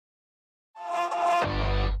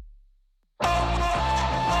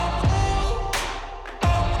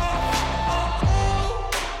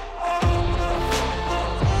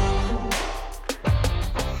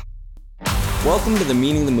Welcome to The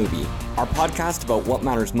Meaning of the Movie, our podcast about what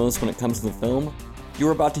matters most when it comes to the film.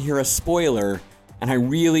 You're about to hear a spoiler, and I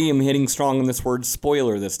really am hitting strong on this word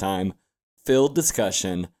spoiler this time, filled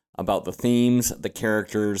discussion about the themes, the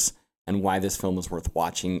characters, and why this film is worth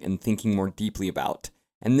watching and thinking more deeply about.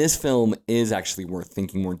 And this film is actually worth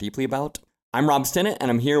thinking more deeply about. I'm Rob Stinnett, and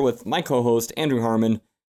I'm here with my co-host, Andrew Harmon.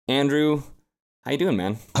 Andrew, how you doing,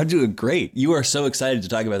 man? I'm doing great. You are so excited to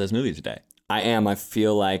talk about this movie today. I am. I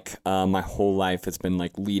feel like my whole life has been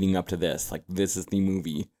like leading up to this. Like, this is the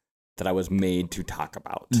movie that I was made to talk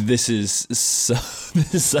about. This is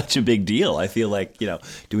such a big deal. I feel like, do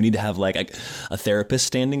we need to have like a therapist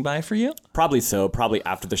standing by for you? Probably so. Probably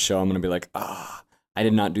after the show, I'm going to be like, I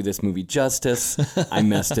did not do this movie justice. I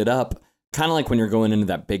messed it up. Kind of like when you're going into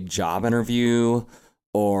that big job interview,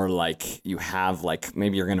 or like you have like,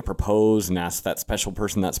 maybe you're going to propose and ask that special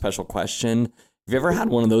person that special question. Have you ever had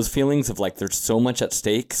one of those feelings of like there's so much at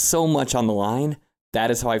stake, so much on the line? That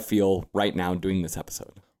is how I feel right now doing this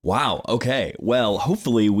episode. Wow. Okay. Well,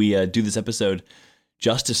 hopefully we do this episode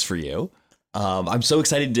justice for you. I'm so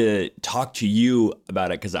excited to talk to you about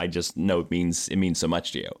it because I just know it means so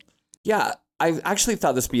much to you. Yeah, I actually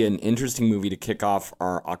thought this would be an interesting movie to kick off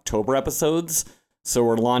our October episodes. So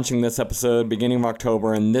we're launching this episode beginning of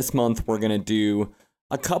October, and this month we're going to do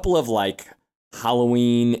a couple of like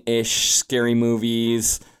Halloween-ish scary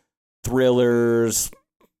movies, thrillers,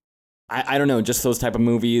 I don't know, just those type of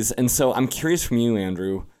movies. And so I'm curious from you,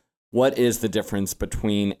 Andrew, what is the difference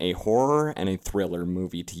between a horror and a thriller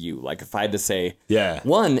movie to you? Like if I had to say,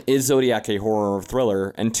 one, is Zodiac a horror or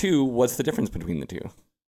thriller? And two, what's the difference between the two?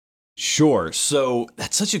 Sure. So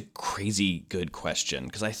that's such a crazy good question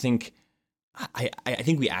because I think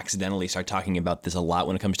we accidentally start talking about this a lot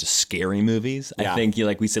when it comes to scary movies. Yeah. I think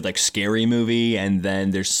we said like scary movie, and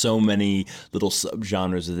then there's so many little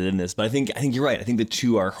subgenres within this. But I think you're right. I think the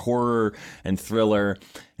two are horror and thriller.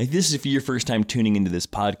 If this is if your first time tuning into this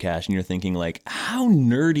podcast and you're thinking like, how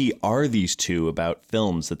nerdy are these two about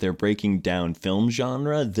films that they're breaking down film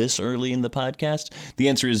genre this early in the podcast? The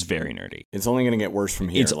answer is very nerdy. It's only going to get worse from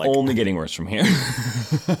here. It's only getting worse from here.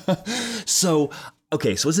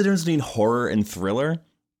 Okay, so what's the difference between horror and thriller?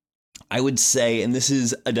 I would say, and this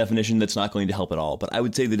is a definition that's not going to help at all, but I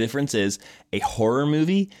would say the difference is a horror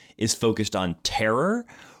movie is focused on terror,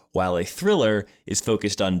 while a thriller is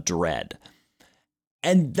focused on dread.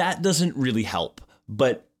 And that doesn't really help,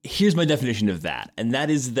 but here's my definition of that, and that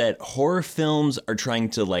is that horror films are trying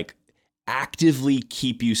to actively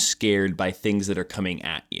keep you scared by things that are coming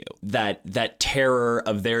at you. That terror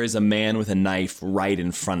of there is a man with a knife right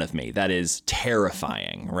in front of me. That is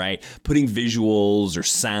terrifying, right? Putting visuals or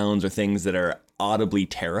sounds or things that are audibly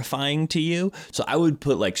terrifying to you. So I would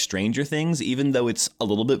put Stranger Things, even though it's a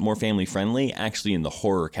little bit more family friendly, actually in the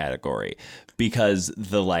horror category. Because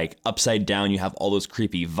the upside down, you have all those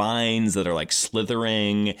creepy vines that are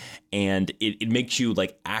slithering, and it makes you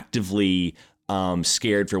actively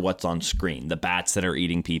scared for what's on screen. The bats that are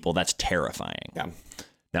eating people, that's terrifying. Yeah.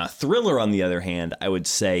 Now, thriller, on the other hand, I would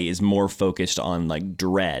say is more focused on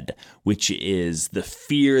dread, which is the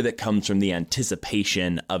fear that comes from the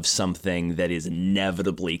anticipation of something that is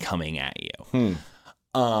inevitably coming at you.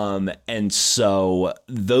 And so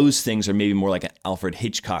those things are maybe more like an Alfred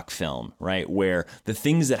Hitchcock film, right? Where the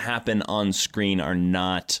things that happen on screen are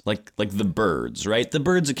not like the birds, right? The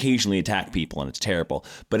birds occasionally attack people and it's terrible,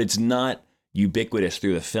 but it's not ubiquitous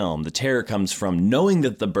through the film. The terror comes from knowing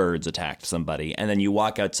that the birds attacked somebody, and then you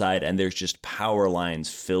walk outside and there's just power lines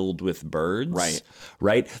filled with birds.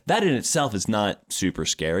 Right? That in itself is not super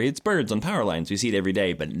scary. It's birds on power lines. We see it every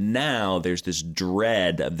day. But now there's this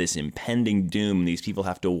dread of this impending doom. These people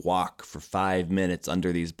have to walk for 5 minutes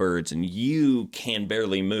under these birds, and you can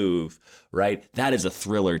barely move. Right? That is a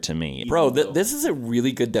thriller to me. Bro, this is a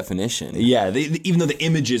really good definition. Yeah, even though the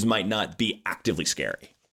images might not be actively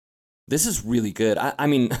scary. This is really good. I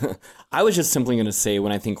mean, I was just simply going to say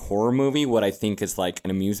when I think horror movie, what I think is like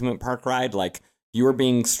an amusement park ride. Like you are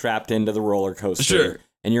being strapped into the roller coaster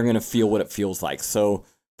and you're going to feel what it feels like. So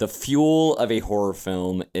the fuel of a horror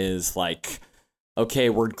film is okay,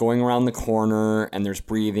 we're going around the corner and there's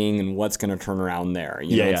breathing and what's going to turn around there.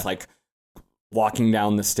 You know, it's like walking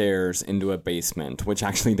down the stairs into a basement, which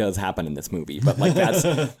actually does happen in this movie. But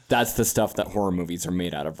that's the stuff that horror movies are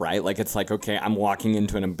made out of, right? It's okay, I'm walking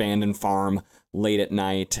into an abandoned farm late at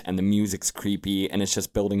night and the music's creepy and it's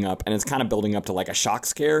just building up, and it's kind of building up to a shock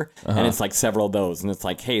scare. And it's several of those, and it's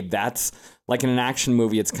hey, that's in an action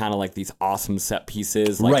movie, it's kind of these awesome set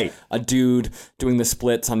pieces, a dude doing the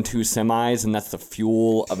splits on 2 semis, and that's the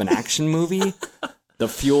fuel of an action movie. The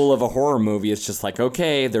fuel of a horror movie is just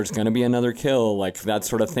okay, there's going to be another kill, that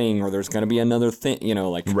sort of thing, or there's going to be another thing,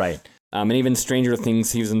 Right. And even Stranger Things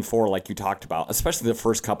season 4, like you talked about, especially the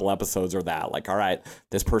first couple episodes are that. Like, all right,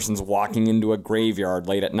 this person's walking into a graveyard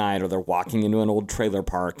late at night, or they're walking into an old trailer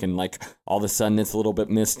park, and like all of a sudden it's a little bit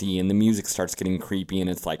misty and the music starts getting creepy, and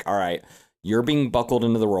it's like, all right, you're being buckled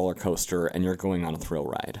into the roller coaster and you're going on a thrill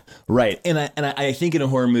ride. Right. And I think in a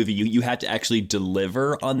horror movie, you have to actually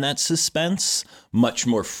deliver on that suspense much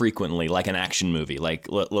more frequently, like an action movie, like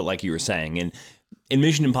you were saying. And in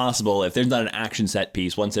Mission Impossible, if there's not an action set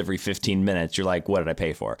piece once every 15 minutes, you're like, what did I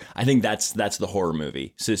pay for? I think that's the horror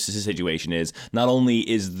movie situation is not only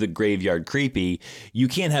is the graveyard creepy, you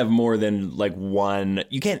can't have more than like one.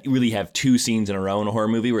 You can't really have 2 scenes in a row in a horror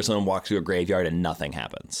movie where someone walks through a graveyard and nothing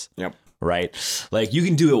happens. Yep. Right? Like you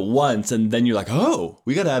can do it once and then you're like, oh,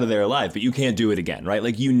 we got out of there alive, but you can't do it again, right?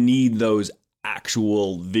 Like you need those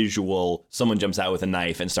actual visual, someone jumps out with a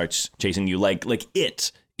knife and starts chasing you. Like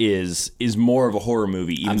It is more of a horror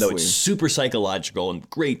movie, even Absolutely. though it's super psychological and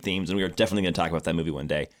great themes, and we are definitely going to talk about that movie one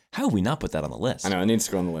day. How have we not put that on the list? I know, it needs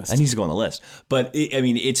to go on the list. It needs to go on the list. But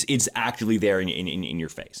it's actively there in your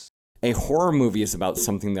face. A horror movie is about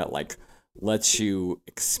something that like lets you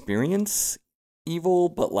experience evil,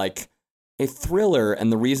 but like a thriller,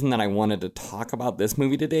 and the reason that I wanted to talk about this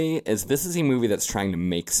movie today is this is a movie that's trying to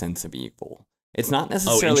make sense of evil. It's not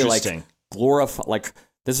necessarily like glorify, like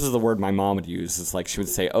this is the word my mom would use. It's like she would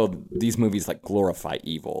say, oh, these movies like glorify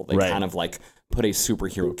evil. They kind of like put a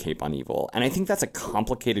superhero cape on evil. And I think that's a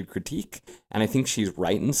complicated critique. And I think she's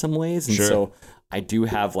right in some ways. And so I do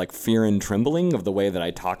have like fear and trembling of the way that I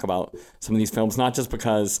talk about some of these films, not just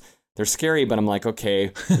because they're scary, but I'm like,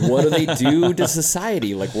 okay, what do they do to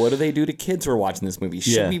society? Like, what do they do to kids who are watching this movie?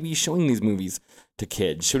 Should we be showing these movies to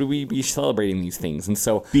kids? Should we be celebrating these things? And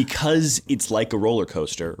so, because it's like a roller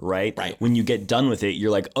coaster, right? Right. When you get done with it,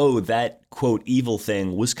 you're like, oh, that quote evil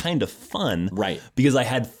thing was kind of fun, right? Because I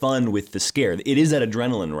had fun with the scare. It is that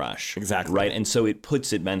adrenaline rush, exactly, right? And so it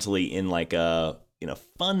puts it mentally in like a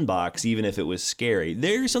fun box, even if it was scary.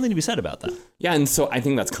 There's something to be said about that. Yeah, and so I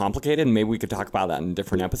think that's complicated, and maybe we could talk about that in a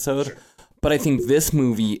different episode. Sure. But I think this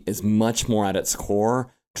movie is much more at its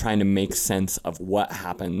core trying to make sense of what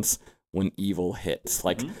happens when evil hits.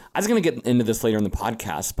 Like, I was going to get into this later in the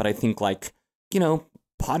podcast, but I think, like,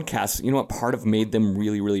 podcasts, what part of made them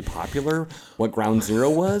really, really popular? What Ground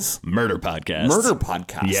Zero was? Murder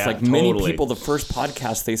podcasts. Yeah, like, totally. Many people, the first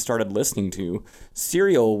podcast they started listening to,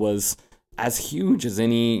 Serial was as huge as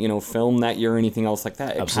any, film that year or anything else like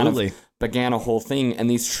that. It Absolutely. kind of began a whole thing. And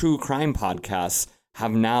these true crime podcasts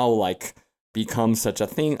have now, like, become such a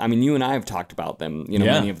thing. I mean, you and I have talked about them,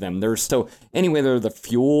 many of them. They're the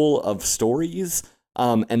fuel of stories.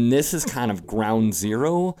 And this is kind of ground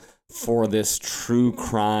zero for this true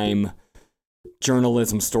crime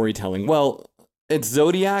journalism storytelling. Well, it's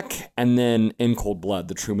Zodiac and then In Cold Blood,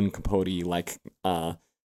 the Truman Capote, like,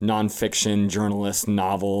 nonfiction journalist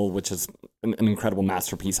novel, which is an incredible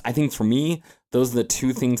masterpiece. I think for me, those are the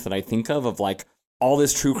two things that I think of like all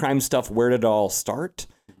this true crime stuff. Where did it all start?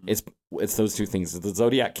 It's those two things. It's the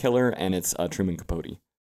Zodiac Killer and it's Truman Capote.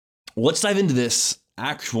 Let's dive into this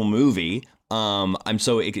actual movie. I'm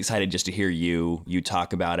so excited just to hear you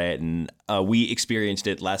talk about it. And we experienced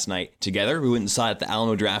it last night together. We went and saw it at the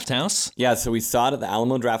Alamo Drafthouse. Yeah, so we saw it at the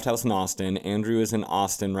Alamo Drafthouse in Austin. Andrew is in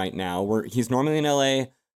Austin right now. He's normally in LA.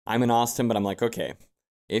 I'm in Austin, but I'm like, okay,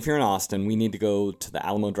 if you're in Austin, we need to go to the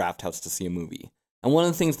Alamo Drafthouse to see a movie. And one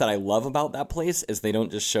of the things that I love about that place is they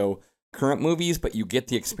don't just show current movies, but you get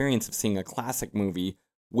the experience of seeing a classic movie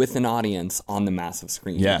with an audience on the massive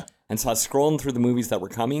screen. Yeah. And so I was scrolling through the movies that were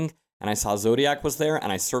coming, and I saw Zodiac was there,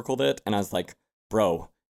 and I circled it, and I was like, bro,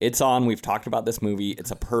 it's on. We've talked about this movie.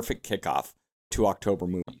 It's a perfect kickoff to October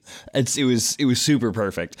movies. It was super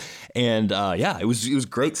perfect. And it was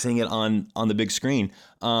great seeing it on the big screen.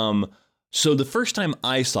 So the first time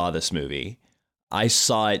I saw this movie, I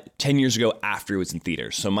saw it 10 years ago after it was in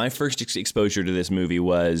theaters. So my first exposure to this movie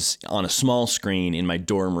was on a small screen in my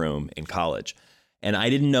dorm room in college. And I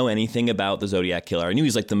didn't know anything about the Zodiac Killer. I knew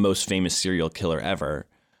he's like the most famous serial killer ever.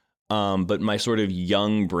 But my sort of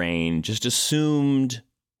young brain just assumed,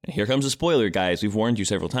 here comes a spoiler, guys. We've warned you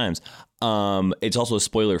several times. It's also a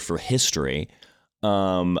spoiler for history.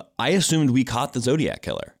 I assumed we caught the Zodiac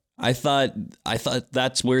Killer. I thought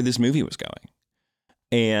that's where this movie was going.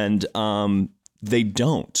 And they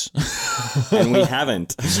don't. And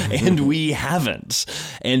we haven't.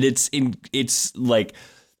 And it's like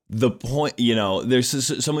the point,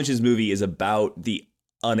 there's so much of this movie is about the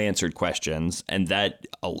unanswered questions, and that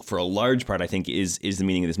for a large part I think is the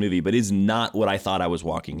meaning of this movie, but is not what I thought I was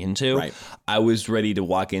walking into. Right. I was ready to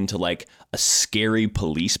walk into like a scary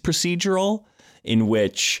police procedural in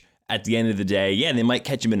which at the end of the day, yeah, they might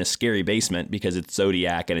catch him in a scary basement because it's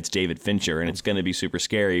Zodiac and it's David Fincher and it's going to be super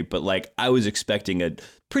scary. But like, I was expecting a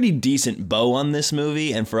pretty decent bow on this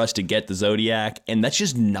movie and for us to get the Zodiac. And that's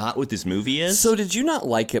just not what this movie is. So did you not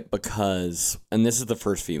like it because, and this is the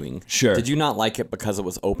first viewing. Sure. Did you not like it because it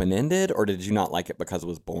was open-ended or did you not like it because it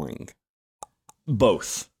was boring?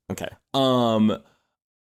 Both. Okay.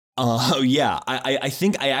 Yeah, I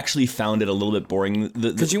think I actually found it a little bit boring.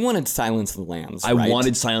 Because you wanted Silence of the Lambs, I right?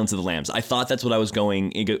 wanted Silence of the Lambs. I thought that's what I was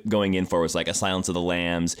going in for, was like a Silence of the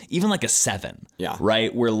Lambs, even like a 7. Yeah.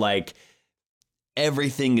 Right? Where like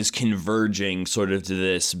everything is converging sort of to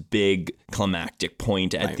this big climactic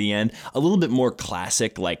point at the end. A little bit more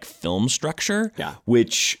classic like film structure,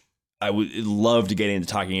 which I would love to get into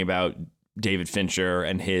talking about David Fincher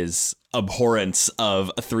and his abhorrence of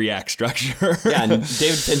a 3-act structure. Yeah, and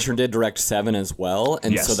David Fincher did direct 7 as well,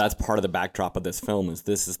 and so that's part of the backdrop of this film, is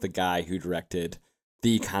this is the guy who directed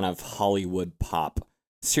the kind of Hollywood pop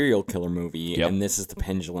serial killer movie, and this is the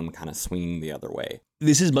pendulum kind of swinging the other way.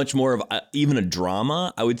 This is much more of even a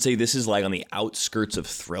drama. I would say this is like on the outskirts of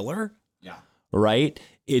thriller. Yeah. Right?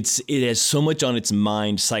 It has so much on its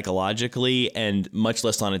mind psychologically and much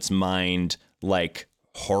less on its mind like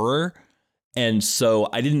horror. And so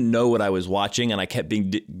I didn't know what I was watching, and I kept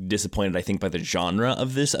being disappointed, I think, by the genre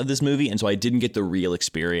of this movie. And so I didn't get the real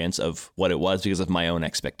experience of what it was because of my own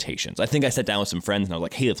expectations. I think I sat down with some friends and I was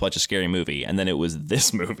like, hey, let's watch a scary movie. And then it was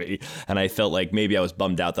this movie. And I felt like maybe I was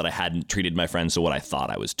bummed out that I hadn't treated my friends to what I thought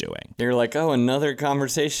I was doing. You're like, oh, another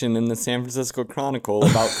conversation in the San Francisco Chronicle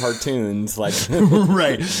about cartoons. Like,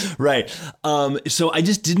 right. So I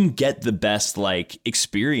just didn't get the best like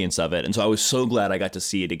experience of it. And so I was so glad I got to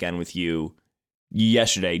see it again with you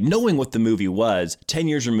yesterday, knowing what the movie was, 10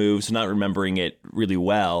 years removed, so not remembering it really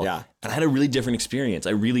well. Yeah. And I had a really different experience. I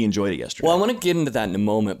really enjoyed it yesterday. Well, I want to get into that in a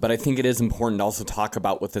moment, but I think it is important to also talk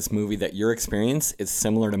about with this movie that your experience is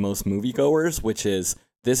similar to most moviegoers, which is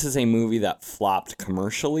this is a movie that flopped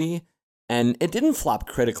commercially, and it didn't flop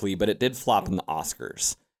critically, but it did flop in the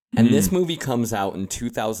Oscars. And this movie comes out in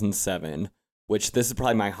 2007, which this is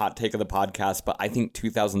probably my hot take of the podcast, but I think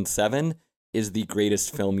 2007 is the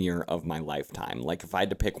greatest film year of my lifetime. Like, if I had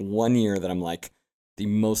to pick one year that I'm like, the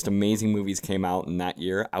most amazing movies came out in that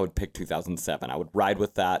year, I would pick 2007. I would ride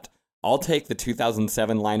with that. I'll take the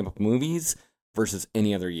 2007 lineup of movies versus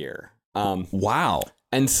any other year. Wow.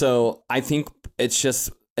 And so I think it's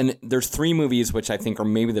just, and there's 3 movies which I think are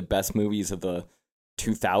maybe the best movies of the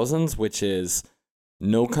 2000s, which is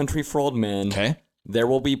No Country for Old Men, There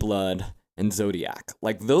Will Be Blood, and Zodiac.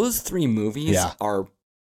 Like, those 3 movies are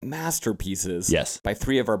masterpieces by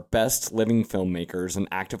 3 of our best living filmmakers and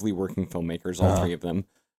actively working filmmakers, all 3 of them.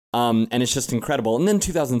 And it's just incredible. And then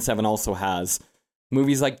 2007 also has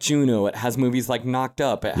movies like Juno. It has movies like Knocked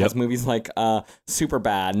Up. It has movies like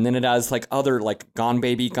Superbad. And then it has like other, like Gone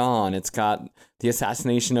Baby Gone. It's got The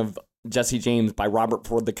Assassination of Jesse James by Robert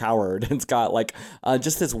Ford the Coward. It's got like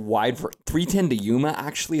just this wide 310 to Yuma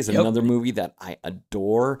actually is another movie that I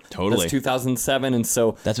adore. Totally. That's 2007, and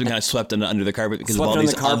so that's been kind of swept under the carpet because of all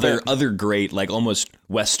these other great like almost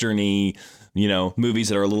westerny, movies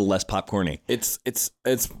that are a little less popcorny. It's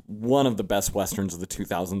one of the best westerns of the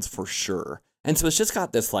 2000s for sure. And so it's just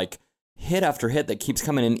got this like hit after hit that keeps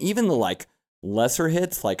coming in. Even the like lesser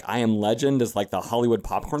hits, like I Am Legend is like the Hollywood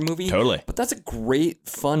popcorn movie. Totally. But that's a great,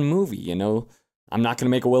 fun movie, I'm not going to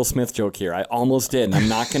make a Will Smith joke here. I almost did, and I'm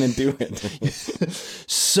not going to do it.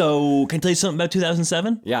 So, can I tell you something about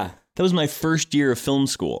 2007? Yeah. That was my first year of film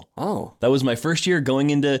school. Oh. That was my first year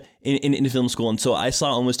going into film school. And so I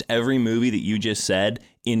saw almost every movie that you just said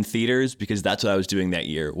in theaters because that's what I was doing that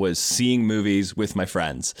year, was seeing movies with my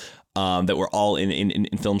friends that were all in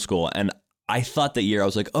film school. And I thought that year, I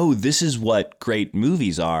was like, oh, this is what great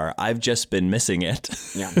movies are. I've just been missing it.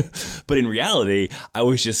 Yeah. But in reality, I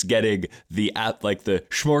was just getting the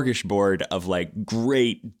smorgasbord of like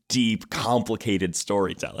great, deep, complicated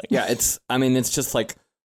storytelling. Yeah, it's just like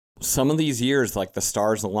some of these years, like the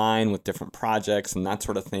stars align with different projects and that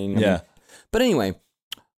sort of thing. I mean, but anyway,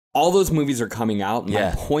 all those movies are coming out.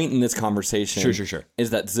 My point in this conversation is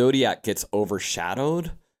that Zodiac gets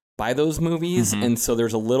overshadowed by those movies. And so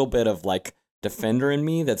there's a little bit of like defender in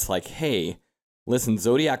me that's like, hey, listen,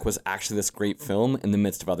 Zodiac was actually this great film in the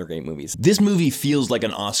midst of other great movies. This movie feels like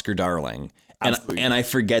an Oscar darling. And I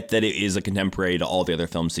forget that it is a contemporary to all the other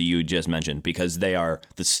films that you just mentioned because they are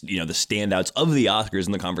the standouts of the Oscars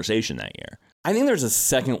in the conversation that year. I think there's a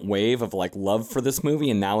second wave of like love for this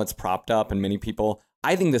movie, and now it's propped up, and many people.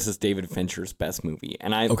 I think this is David Fincher's best movie,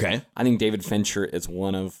 and I think David Fincher is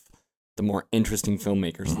one of the more interesting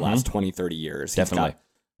filmmakers the last 20, 30 years. Definitely. He's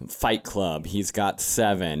got Fight Club. He's got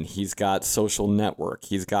Seven. He's got Social Network.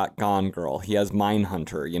 He's got Gone Girl. He has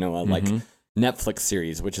Mindhunter, like Netflix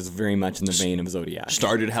series, which is very much in the vein of Zodiac.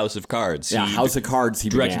 Started House of Cards. Yeah, House of Cards. He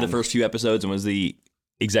directed began. the first few episodes and was the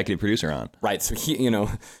executive producer on. Right. So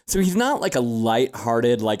so he's not like a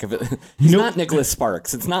lighthearted, he's not Nicholas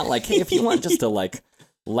Sparks. It's not like, hey, if you want just a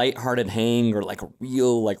lighthearted hang or like a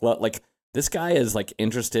real, this guy is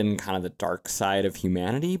interested in kind of the dark side of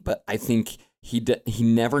humanity, but I think he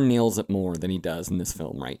never nails it more than he does in this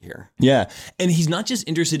film right here. Yeah. And he's not just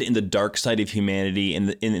interested in the dark side of humanity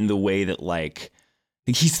in the way that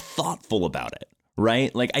he's thoughtful about it,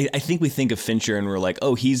 right? I think we think of Fincher and we're like,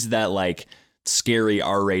 oh, he's that scary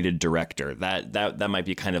R-rated director. That might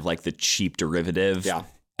be kind of like the cheap derivative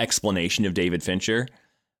explanation of David Fincher.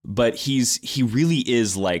 But he really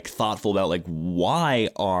is thoughtful about why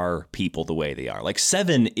are people the way they are?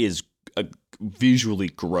 Seven is a visually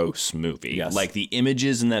gross movie. Yes. The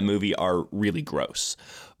images in that movie are really gross.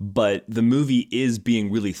 But the movie is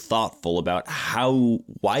being really thoughtful about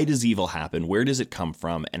why does evil happen? Where does it come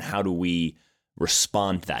from? And how do we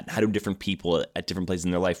respond to that? How do different people at different places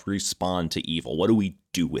in their life respond to evil? What do we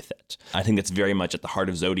do with it? I think that's very much at the heart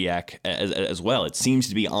of Zodiac as well. It seems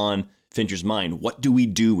to be on Fincher's mind. What do we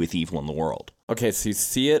do with evil in the world? Okay, so you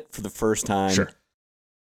see it for the first time. Sure.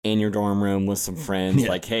 In your dorm room with some friends,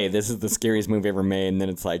 Yeah. hey, this is the scariest movie ever made, and then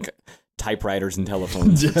it's typewriters and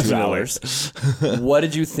telephones for 2 hours. What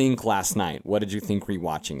did you think last night? What did you think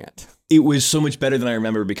rewatching it? It was so much better than I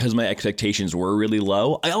remember because my expectations were really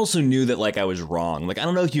low. I also knew that I was wrong. I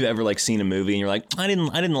don't know if you've ever seen a movie and you're like, I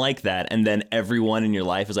didn't like that, and then everyone in your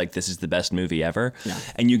life is like, this is the best movie ever,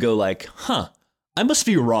 and you go huh. I must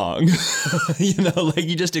be wrong.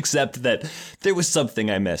 You just accept that there was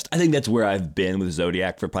something I missed. I think that's where I've been with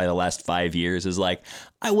Zodiac for probably the last 5 years is I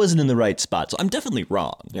wasn't in the right spot. So I'm definitely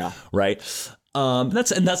wrong. Yeah. Right.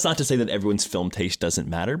 That's not to say that everyone's film taste doesn't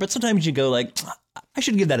matter, but sometimes you go I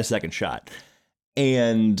should give that a second shot.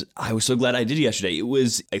 And I was so glad I did yesterday. It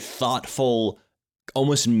was a thoughtful,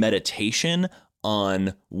 almost meditation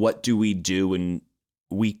on what do we do when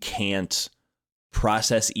we can't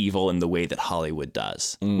process evil in the way that Hollywood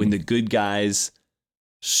does. When the good guys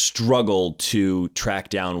struggle to track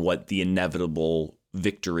down what the inevitable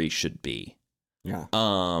victory should be. Yeah.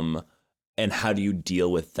 And how do you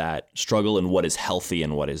deal with that struggle and what is healthy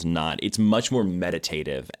and what is not? It's much more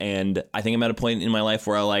meditative. And I think I'm at a point in my life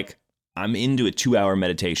where I'm into a 2-hour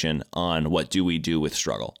meditation on what do we do with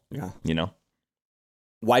struggle. Yeah.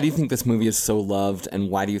 Why do you think this movie is so loved,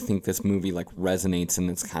 and why do you think this movie resonates and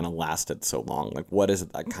it's kind of lasted so long? What is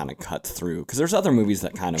it that kind of cuts through? Because there's other movies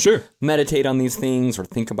that kind of meditate on these things or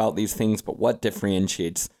think about these things, but what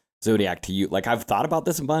differentiates Zodiac to you? I've thought about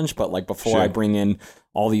this a bunch, but before I bring in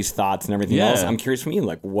all these thoughts and everything else, I'm curious from you,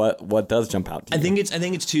 what does jump out to you? I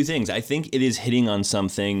think it's two things. I think it is hitting on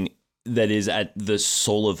something that is at the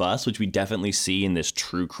soul of us, which we definitely see in this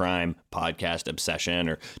true crime podcast obsession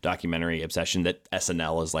or documentary obsession that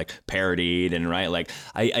SNL is parodied and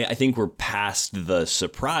I think we're past the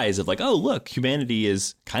surprise of oh look, humanity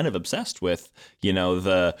is kind of obsessed with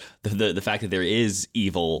the fact that there is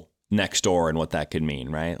evil next door and what that could mean,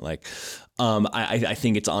 right? I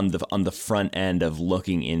think it's on the front end of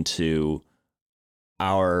looking into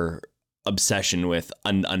our obsession with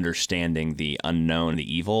understanding the unknown,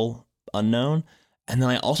 the evil unknown. And then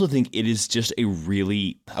I also think it is just I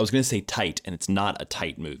was going to say tight, and it's not a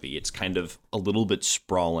tight movie. It's kind of a little bit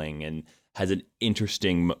sprawling and has an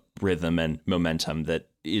interesting rhythm and momentum that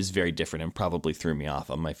is very different and probably threw me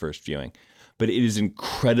off on my first viewing. But it is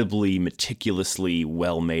incredibly meticulously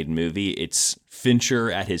well-made movie. It's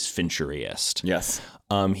Fincher at his Fincheriest. Yes.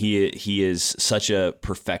 He is such a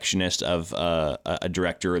perfectionist of a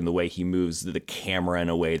director in the way he moves the camera in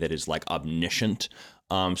a way that is omniscient,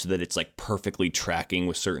 so that it's perfectly tracking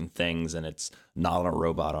with certain things and it's not on a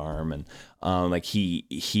robot arm. And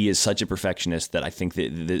he is such a perfectionist that I think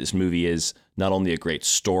that this movie is not only a great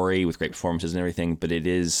story with great performances and everything, but it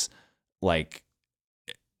is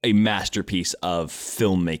a masterpiece of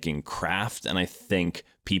filmmaking craft. And I think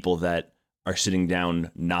people that are sitting down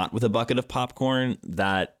not with a bucket of popcorn,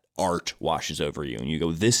 that art washes over you and you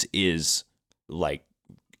go, this is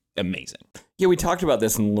amazing. Yeah, we talked about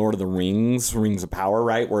this in Lord of the Rings, Rings of Power,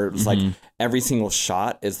 right? Where it was every single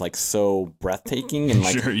shot is so breathtaking and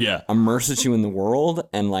immerses you in the world.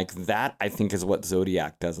 And that I think is what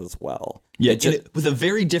Zodiac does as well. Yeah, with a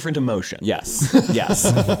very different emotion. Yes.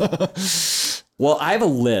 Well, I have a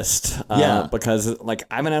list because I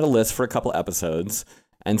haven't had a list for a couple episodes.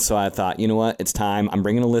 And so I thought, you know what? It's time. I'm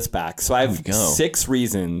bringing a list back. So I have 6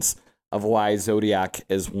 reasons of why Zodiac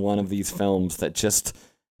is one of these films that just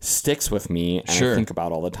sticks with me and Sure. I think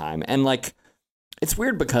about all the time. And like, it's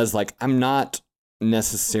weird because like I'm not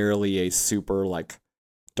necessarily a super like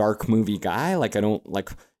dark movie guy. Like I don't like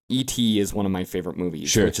E.T. is one of my favorite movies,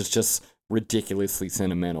 Sure. which is just ridiculously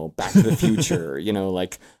sentimental. Back to the Future, you know,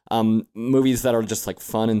 like movies that are just like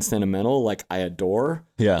fun and sentimental, like I adore.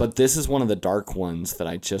 Yeah. But this is one of the dark ones that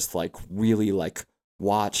I just like really like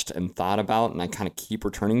watched and thought about, and I kind of keep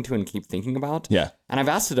returning to and keep thinking about. Yeah. And I've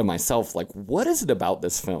asked it of myself, like, what is it about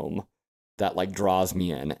this film that like draws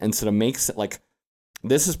me in? And sort of makes it like,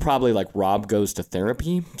 this is probably like Rob goes to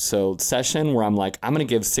therapy. So session where I'm like, I'm going to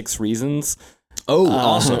give 6 reasons. Oh,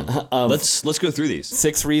 awesome. Let's go through these.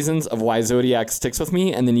 6 reasons of why Zodiac sticks with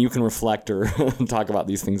me. And then you can reflect or talk about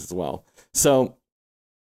these things as well. So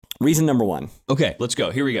reason number 1. Okay, let's go.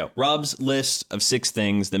 Here we go. Rob's list of 6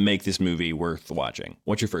 things that make this movie worth watching.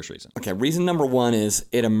 What's your first reason? Okay. Reason number 1 is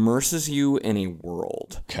it immerses you in a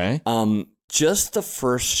world. Okay. Just the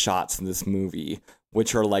first shots in this movie,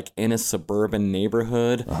 which are like in a suburban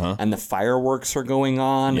neighborhood and the fireworks are going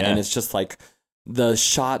on. Yeah. And it's just like the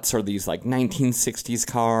shots are these like 1960s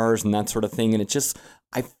cars and that sort of thing. And it just,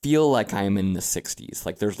 I feel like I'm in the 60s.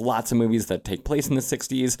 Like there's lots of movies that take place in the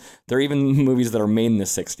 60s. There are even movies that are made in the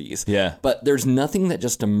 60s. Yeah. But there's nothing that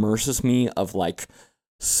just immerses me of like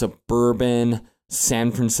suburban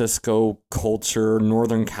San Francisco culture,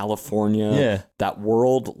 Northern California, that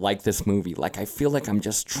world like this movie. Like I feel like I'm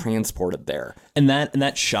just transported there. And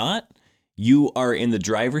that shot, you are in the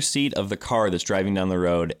driver's seat of the car that's driving down the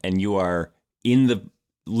road, and you are in the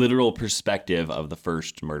literal perspective of the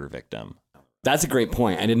first murder victim. That's a great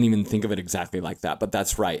point. I didn't even think of it exactly like that, but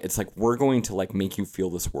that's right. It's like we're going to like make you feel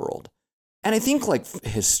this world. And I think like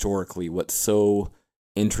historically what's so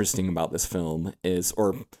interesting about this film is,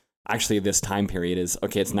 or actually this time period is,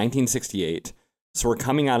 okay, it's 1968. So we're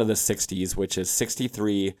coming out of the 60s, which is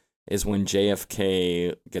 63 is when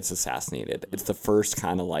JFK gets assassinated. It's the first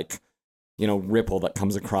kind of like, you know, ripple that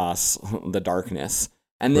comes across the darkness.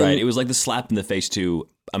 And then, right. It was like the slap in the face to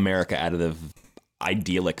America out of the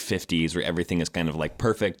idyllic 50s where everything is kind of like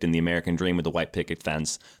perfect and the American dream with the white picket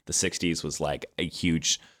fence. The 60s was like a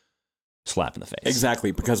huge slap in the face.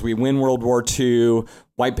 Exactly, because we win World War II,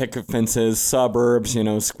 white picket fences, suburbs, you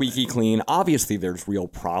know, squeaky clean. Obviously, there's real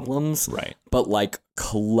problems. Right. But like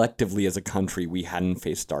collectively as a country, we hadn't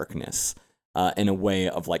faced darkness in a way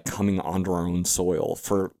of like coming onto our own soil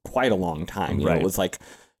for quite a long time. You know, it was like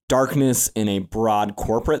darkness in a broad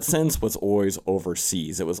corporate sense was always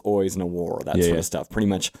overseas. It was always in a war, that sort of stuff, pretty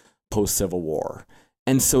much post-Civil War.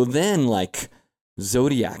 And so then like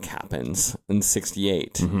Zodiac happens in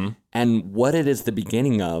 68. Mm-hmm. And what it is the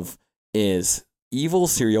beginning of is evil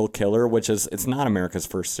serial killer, which is, it's not America's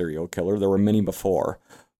first serial killer. There were many before,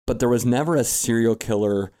 but there was never a serial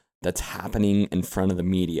killer that's happening in front of the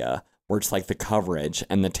media where it's like the coverage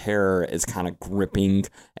and the terror is kind of gripping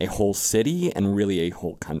a whole city and really a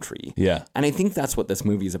whole country. Yeah. And I think that's what this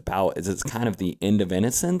movie is about, is it's kind of the end of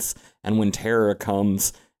innocence. And when terror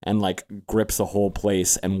comes and like grips a whole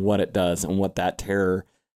place and what it does and what that terror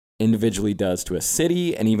individually does to a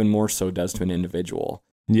city and even more so does to an individual.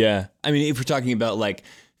 Yeah. I mean, if we're talking about like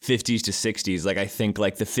 50s to 60s, like I think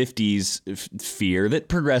like the 50s fear that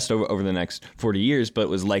progressed over the next 40 years, but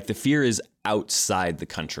was like the fear is outside the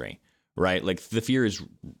country, right? Like the fear is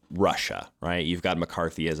Russia, right? You've got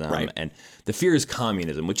McCarthyism and the fear is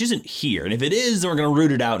communism, which isn't here. And if it is, then we're going to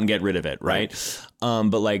root it out and get rid of it, right?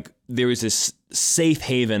 But like there was this safe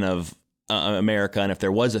haven of America, and if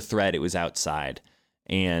there was a threat, it was outside.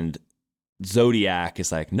 And Zodiac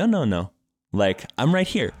is like, no. Like, I'm right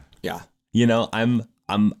here. Yeah. You know, I'm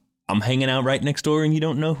hanging out right next door and you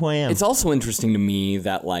don't know who I am. It's also interesting to me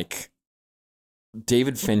that like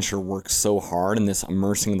David Fincher works so hard in this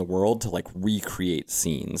immersing in the world to like recreate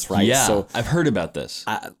scenes, right? Yeah, so I've heard about this.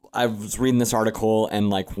 I was reading this article, and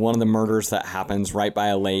like one of the murders that happens right by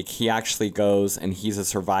a lake, he actually goes and he's a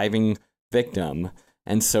surviving victim.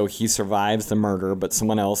 And so he survives the murder, but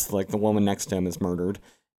someone else, like the woman next to him, is murdered.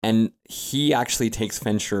 And he actually takes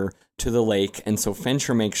Fincher to the lake. And so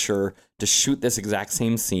Fincher makes sure to shoot this exact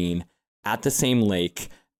same scene at the same lake,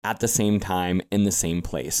 at the same time, in the same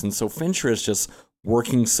place. And so Fincher is just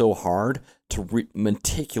working so hard to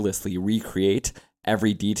meticulously recreate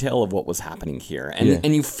every detail of what was happening here.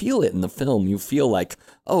 And you feel it in the film. You feel like,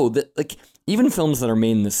 like even films that are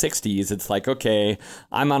made in the 60s, it's like, okay,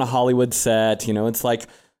 I'm on a Hollywood set, you know, it's like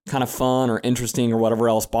kind of fun or interesting or whatever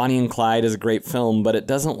else. Bonnie and Clyde is a great film, but it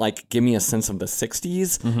doesn't like give me a sense of the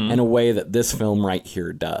 60s in a way that this film right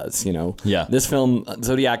here does, you know? Yeah. This film,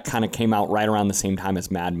 Zodiac, kind of came out right around the same time as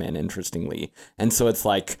Mad Men, interestingly. And so it's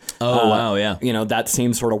like, wow, yeah. you know, that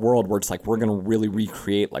same sort of world where it's like, we're going to really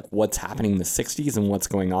recreate like what's happening in the 60s and what's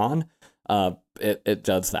going on. It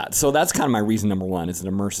does that. So that's kind of my reason number one, is it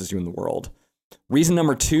immerses you in the world. Reason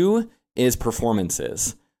number two is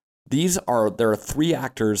performances. There are three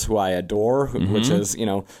actors who I adore, which is, you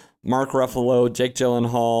know, Mark Ruffalo, Jake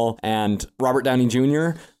Gyllenhaal, and Robert Downey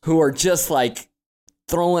Jr., who are just like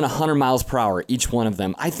throwing 100 miles per hour, each one of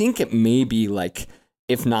them. I think it may be like,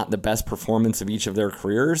 if not the best performance of each of their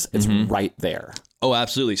careers, it's right there. Oh,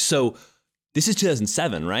 absolutely. So this is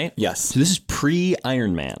 2007, right? Yes. So this is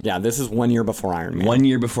pre-Iron Man. Yeah, this is 1 year before Iron Man. 1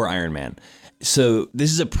 year before Iron Man. So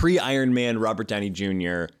this is a pre-Iron Man Robert Downey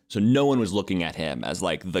Jr., so no one was looking at him as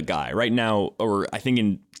like the guy. Right now, or I think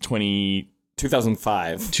in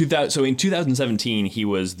 2005. So in 2017, he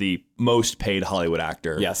was the most paid Hollywood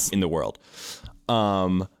actor in the world.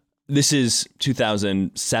 This is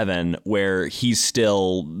 2007, where he's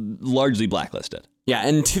still largely blacklisted. Yeah,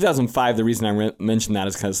 and in 2005, the reason I mentioned that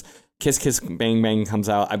is because Kiss Kiss Bang Bang comes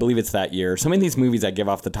out. I believe it's that year. So many of these movies I give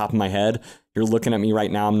off the top of my head. You're looking at me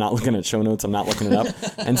right now. I'm not looking at show notes. I'm not looking it up.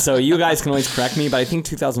 And so you guys can always correct me, but I think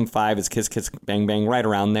 2005 is Kiss Kiss Bang Bang, right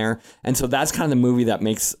around there. And so that's kind of the movie that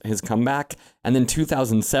makes his comeback. And then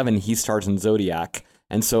 2007, he stars in Zodiac.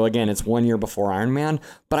 And so again, it's 1 year before Iron Man.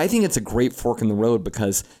 But I think it's a great fork in the road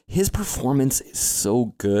because his performance is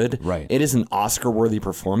so good. Right. It is an Oscar-worthy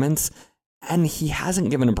performance. And he hasn't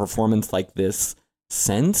given a performance like this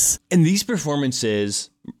since. And these performances,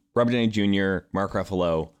 Robert Downey Jr., Mark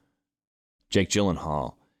Ruffalo, Jake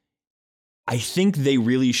Gyllenhaal, I think they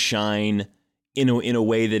really shine in a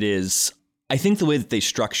way that is, I think the way that they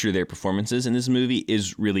structure their performances in this movie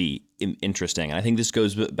is really interesting. And I think this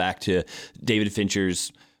goes back to David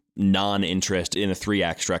Fincher's non-interest in a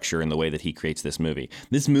 3-act structure in the way that he creates this movie.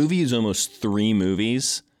 This movie is almost 3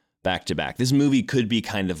 movies back to back. This movie could be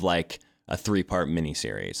kind of like a 3-part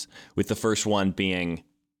miniseries, with the first one being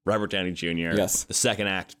Robert Downey Jr., Yes. the second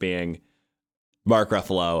act being Mark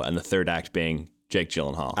Ruffalo, and the third act being Jake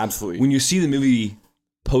Gyllenhaal. Absolutely. When you see the movie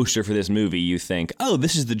poster for this movie, you think, oh,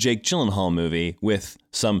 this is the Jake Gyllenhaal movie with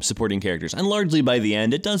some supporting characters. And largely by the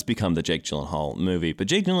end, it does become the Jake Gyllenhaal movie. But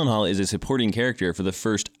Jake Gyllenhaal is a supporting character for the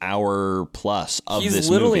first hour plus of this movie. He's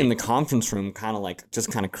literally in the conference room, kind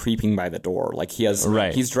of creeping by the door. Like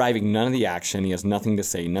he's driving none of the action. He has nothing to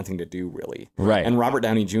say, nothing to do really. Right. And Robert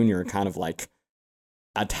Downey Jr. kind of like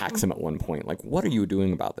attacks him at one point. Like, what are you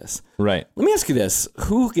doing about this? Right. Let me ask you this.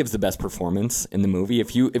 Who gives the best performance in the movie?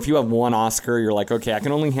 If you have one Oscar, you're like, okay, I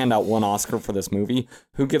can only hand out one Oscar for this movie.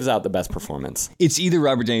 Who gives out the best performance? It's either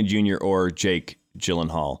Robert Downey Jr. or Jake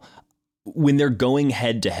Gyllenhaal. When they're going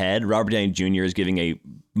head to head, Robert Downey Jr. is giving a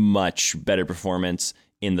much better performance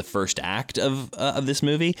in the first act of this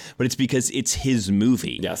movie, but it's because it's his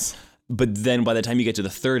movie. Yes. But then by the time you get to the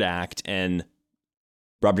third act and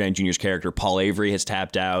Robert Downey Jr.'s character, Paul Avery, has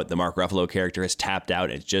tapped out, the Mark Ruffalo character has tapped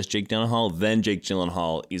out, it's just Jake Gyllenhaal, then Jake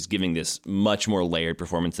Gyllenhaal is giving this much more layered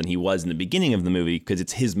performance than he was in the beginning of the movie because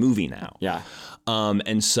it's his movie now. Yeah.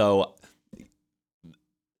 And so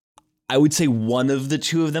I would say one of the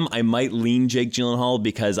two of them, I might lean Jake Gyllenhaal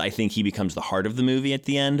because I think he becomes the heart of the movie at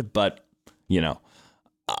the end, but, you know,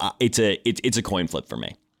 it's a coin flip for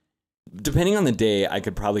me. Depending on the day, I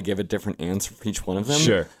could probably give a different answer for each one of them.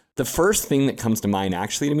 Sure. The first thing that comes to mind,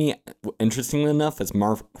 actually, to me, interestingly enough, is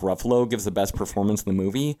Mark Ruffalo gives the best performance in the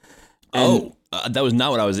movie. And, that was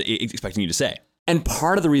not what I was expecting you to say. And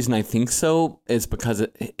part of the reason I think so is because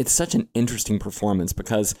it's such an interesting performance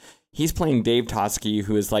because he's playing Dave Toschi,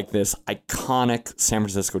 who is like this iconic San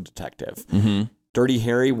Francisco detective. Mm-hmm. Dirty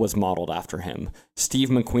Harry was modeled after him. Steve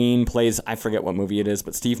McQueen plays, I forget what movie it is,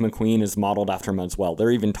 but Steve McQueen is modeled after him as well.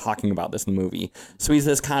 They're even talking about this in the movie. So he's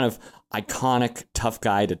this kind of iconic, tough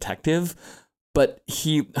guy detective. But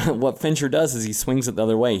what Fincher does is he swings it the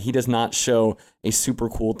other way. He does not show a super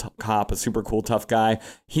cool cop, a super cool tough guy.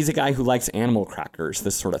 He's a guy who likes animal crackers,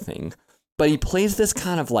 this sort of thing. But he plays this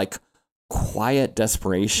kind of like quiet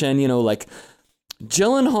desperation, you know, like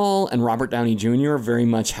Gyllenhaal and Robert Downey Jr. very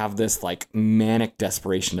much have this like manic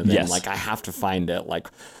desperation to them. Yes. Like, I have to find it. Like,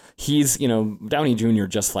 he's, you know, Downey Jr.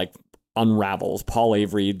 just like unravels. Paul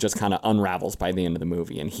Avery just kind of unravels by the end of the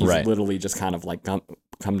movie. And he's literally just kind of like come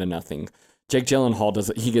to nothing. Jake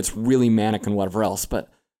Gyllenhaal he gets really manic and whatever else. But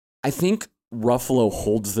I think Ruffalo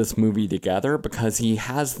holds this movie together because he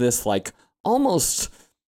has this like almost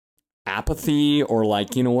apathy or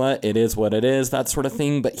like, you know what it is, that sort of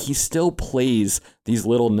thing. But he still plays these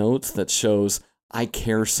little notes that shows I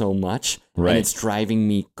care so much, Right. and it's driving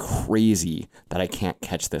me crazy that I can't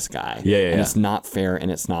catch this guy. Yeah. And it's not fair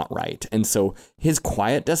and it's not right. And so his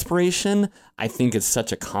quiet desperation, I think, is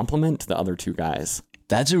such a compliment to the other two guys.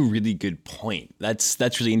 That's a really good point. That's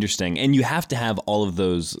really interesting. And you have to have all of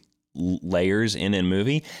those layers in a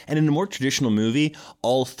movie. And in a more traditional movie,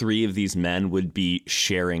 all three of these men would be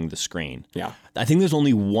sharing the screen. Yeah. I think there's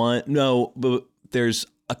only one. No, but there's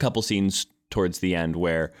a couple scenes towards the end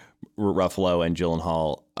where Ruffalo and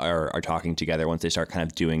Gyllenhaal are talking together once they start kind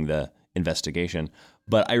of doing the investigation.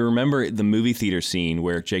 But I remember the movie theater scene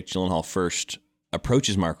where Jake Gyllenhaal first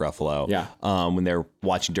approaches Mark Ruffalo. Yeah. When they're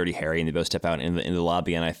watching Dirty Harry and they both step out in the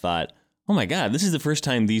lobby, and I thought, oh my God, this is the first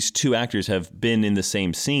time these two actors have been in the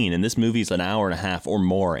same scene, and this movie's an hour and a half or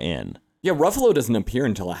more in. Yeah, Ruffalo doesn't appear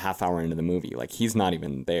until a half hour into the movie. Like, he's not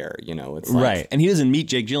even there, you know? It's like, right. And he doesn't meet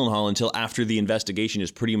Jake Gyllenhaal until after the investigation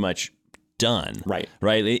is pretty much done. Right.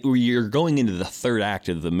 Right? You're going into the third act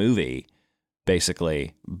of the movie,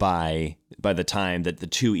 basically, by the time that the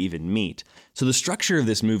two even meet. So the structure of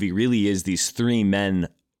this movie really is these three men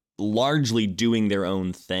largely doing their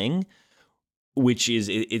own thing, which is,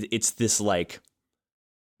 it's this like,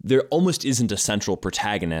 there almost isn't a central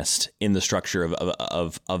protagonist in the structure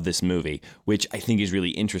of this movie, which I think is really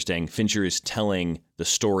interesting. Fincher is telling the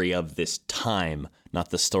story of this time, not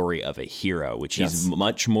the story of a hero, which he's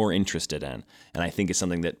much more interested in. And I think it's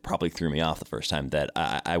something that probably threw me off the first time that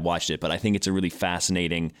I watched it. But I think it's a really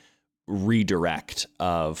fascinating redirect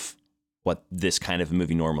of what this kind of a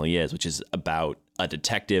movie normally is, which is about a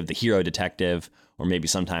detective, the hero detective, or maybe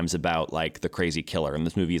sometimes about like the crazy killer. And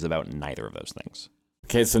this movie is about neither of those things.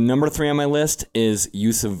 Okay, so number 3 on my list is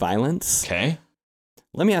use of violence. Okay.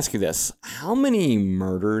 Let me ask you this. How many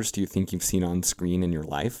murders do you think you've seen on screen in your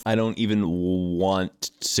life? I don't even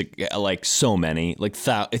want to, like, so many, like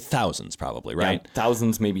thousands probably, right? Yeah,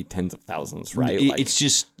 thousands, maybe tens of thousands, right?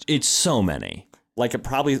 It's so many. Like, it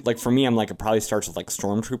probably, like, for me, I'm like, it probably starts with, like,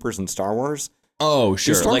 stormtroopers in Star Wars. Oh,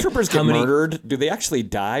 sure. Do stormtroopers get murdered? Do they actually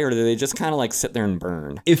die, or do they just kind of like sit there and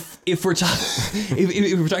burn? If we're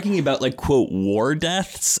if we're talking about like quote war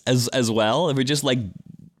deaths as well, if we're just like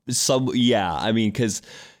I mean, because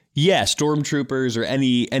stormtroopers or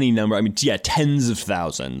any number, I mean, tens of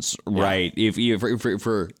thousands, right? If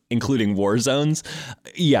we're including war zones,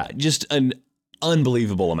 just an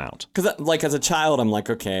unbelievable amount. Because like as a child, I'm like,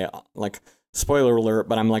 okay, like. Spoiler alert,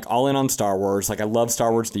 but I'm like all in on Star Wars. Like I love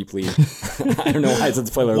Star Wars deeply. I don't know why I said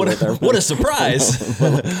spoiler alert there. What a surprise.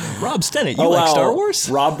 Rob Stennett, you like Star Wars?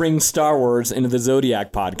 Rob brings Star Wars into the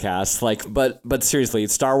Zodiac podcast. Like, but seriously,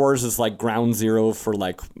 Star Wars is like ground zero for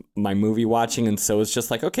like my movie watching. And so it's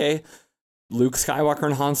just like, okay, Luke Skywalker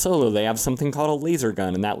and Han Solo, they have something called a laser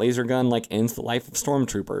gun. And that laser gun like ends the life of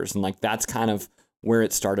stormtroopers. And like, that's kind of where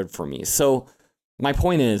it started for me. So my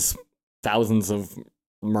point is thousands of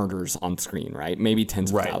murders on screen, right? Maybe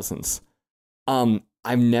tens of thousands.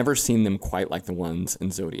 I've never seen them quite like the ones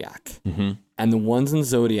in Zodiac. Mm-hmm. And the ones in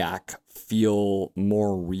Zodiac feel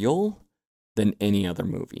more real than any other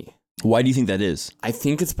movie. Why do you think that is? I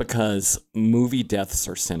think it's because movie deaths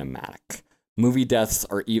are cinematic. Movie deaths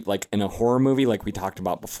are like in a horror movie, like we talked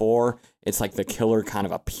about before, it's like the killer kind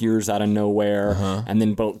of appears out of nowhere and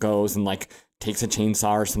then goes and like takes a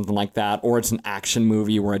chainsaw or something like that. Or it's an action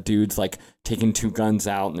movie where a dude's like taking two guns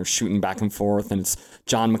out and they're shooting back and forth. And it's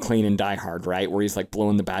John McClane in Die Hard, right? Where he's like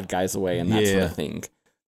blowing the bad guys away and that sort of thing.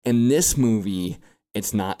 In this movie,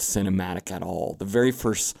 it's not cinematic at all. The very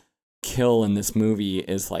first kill in this movie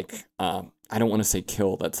is like, I don't want to say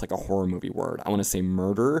kill. That's like a horror movie word. I want to say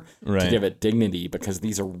murder to give it dignity because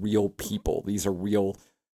these are real people. These are real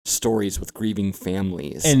stories with grieving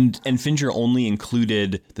families. And Fincher only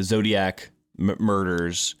included the Zodiac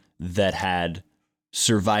murders that had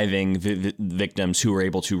surviving victims who were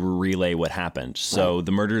able to relay what happened. So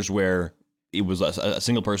the murders where it was a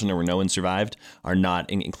single person or where no one survived are not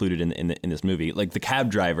included in this movie. Like the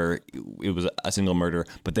cab driver, it was a single murder,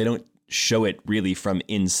 but they don't show it really from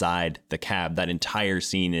inside the cab. That entire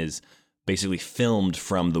scene is basically filmed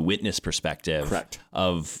from the witness perspective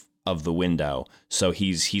of the window. So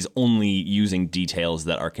he's only using details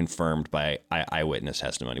that are confirmed by eyewitness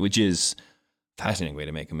testimony, which is fascinating way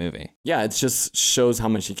to make a movie. Yeah, it just shows how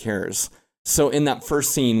much he cares. So in that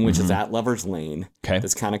first scene, which is at Lover's Lane,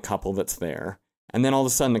 this kind of couple that's there, and then all of a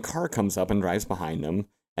sudden a car comes up and drives behind them.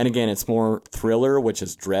 And again, it's more thriller, which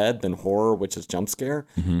is dread, than horror, which is jump scare.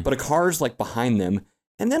 But a car's like behind them,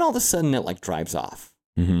 and then all of a sudden it like drives off.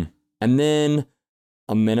 And then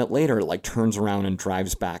a minute later, it like turns around and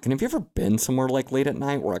drives back. And have you ever been somewhere like late at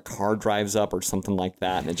night where a car drives up or something like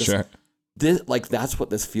that? And it just like that's what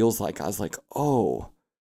this feels like. I was like, oh,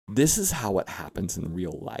 this is how it happens in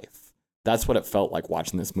real life. That's what it felt like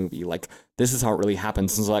watching this movie. Like, this is how it really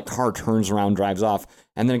happens. So that car turns around, drives off,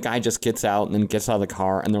 and then a guy just gets out and then gets out of the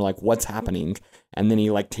car, and they're like, what's happening? And then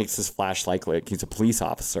he, like, takes his flashlight, like he's a police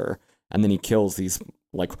officer, and then he kills these,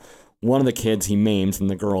 like, one of the kids he maims and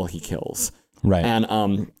the girl he kills. Right.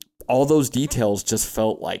 And all those details just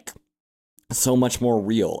felt like so much more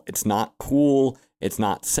real. It's not cool. It's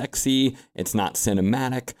not sexy. It's not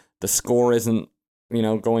cinematic. The score isn't,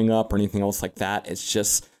 going up or anything else like that. It's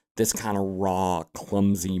just this kind of raw,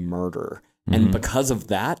 clumsy murder. And because of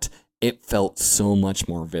that, it felt so much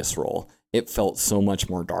more visceral. It felt so much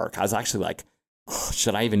more dark. I was actually like, oh,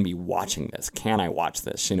 should I even be watching this? Can I watch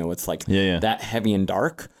this? It's like that heavy and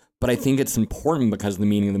dark. But I think it's important because of the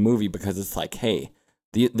meaning of the movie, because it's like, hey,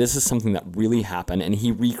 this is something that really happened. And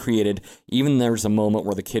he recreated, even there's a moment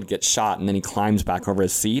where the kid gets shot and then he climbs back over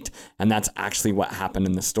his seat. And that's actually what happened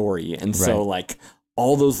in the story. And so like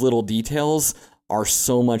all those little details are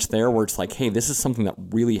so much there where it's like, hey, this is something that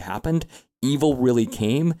really happened. Evil really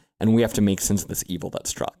came, and we have to make sense of this evil that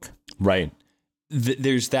struck. Right.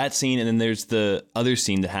 There's that scene, and then there's the other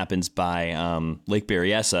scene that happens by Lake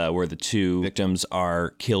Berryessa, where the two victims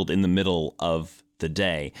are killed in the middle of the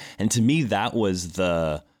day. And to me, that was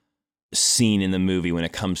the scene in the movie when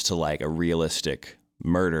it comes to like a realistic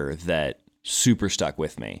murder that super stuck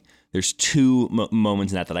with me. There's two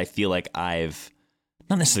moments in that I feel like I've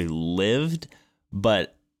not necessarily lived,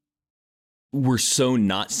 but we're so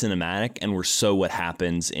not cinematic, and we're so what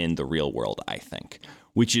happens in the real world, I think,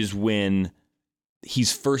 which is when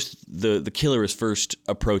he's first, the killer is first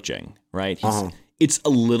approaching, right? It's a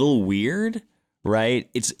little weird, right?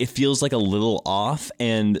 It feels like a little off.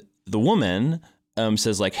 And the woman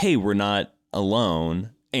says like, hey, we're not alone.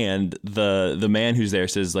 And the man who's there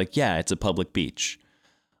says like, yeah, it's a public beach.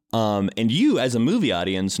 And you as a movie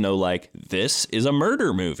audience know like, this is a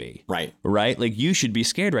murder movie. Right. Right? Like you should be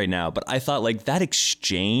scared right now. But I thought like that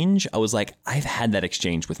exchange, I was like, I've had that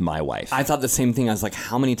exchange with my wife. I thought the same thing. I was like,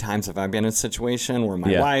 how many times have I been in a situation where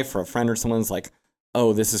my wife or a friend or someone's like,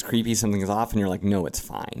 oh, this is creepy, something is off, and you're like, no, it's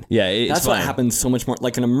fine. Yeah, it's That's fine. what happens so much more.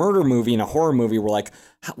 Like in a murder movie, in a horror movie, we're like,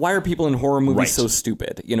 why are people in horror movies so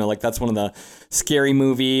stupid? Like that's one of the Scary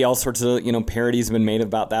Movie, all sorts of, parodies have been made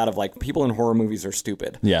about that, of like, people in horror movies are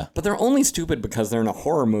stupid. Yeah. But they're only stupid because they're in a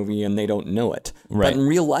horror movie and they don't know it. Right. But in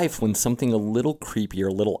real life, when something a little creepy or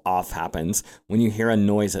a little off happens, when you hear a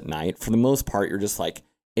noise at night, for the most part, you're just like,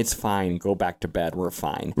 it's fine. Go back to bed. We're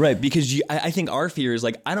fine. Right. Because I think our fear is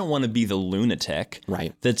like, I don't want to be the lunatic.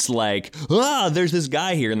 Right. That's like, there's this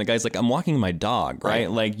guy here. And the guy's like, I'm walking my dog. Right.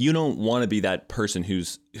 Like, you don't want to be that person who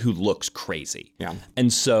looks crazy. Yeah.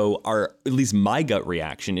 And so at least my gut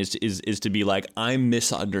reaction is to be like, I'm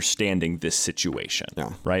misunderstanding this situation.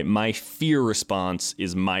 Yeah. Right. My fear response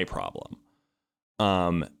is my problem.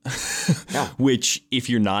 Which if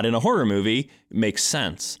you're not in a horror movie makes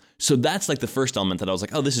sense. So that's like the first element that I was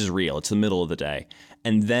like, oh, this is real. It's the middle of the day.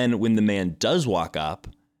 And then when the man does walk up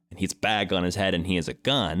and he's bag on his head and he has a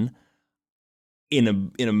gun in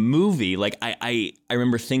a movie, like I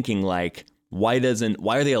remember thinking like, why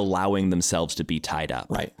are they allowing themselves to be tied up?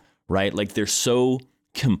 Right. Right. Like they're so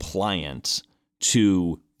compliant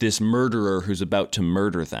to this murderer who's about to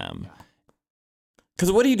murder them.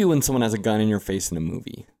 Because what do you do when someone has a gun in your face in a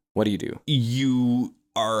movie? What do you do? You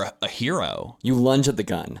are a hero. You lunge at the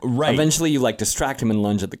gun. Right. Eventually you like distract him and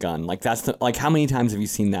lunge at the gun. Like that's like how many times have you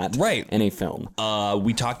seen that in a film?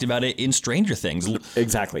 We talked about it in Stranger Things.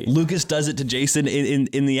 Exactly. Lucas does it to Jason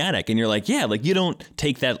in the attic, and you're like, yeah, like you don't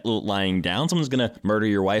take that lying down. Someone's gonna murder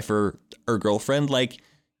your wife or girlfriend. Like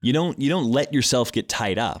you don't let yourself get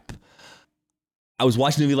tied up. I was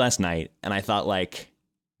watching the movie last night and I thought like,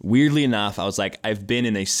 weirdly enough, I was like, I've been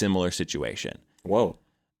in a similar situation. Whoa.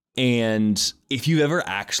 And if you've ever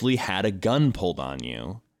actually had a gun pulled on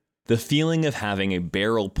you, the feeling of having a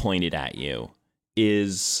barrel pointed at you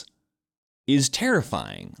is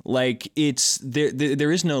terrifying. Like it's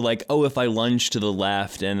there is no like, oh, if I lunge to the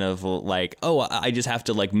left and of like, oh, I just have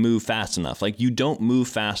to like move fast enough. Like you don't move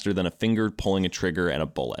faster than a finger pulling a trigger and a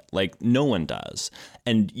bullet. Like no one does.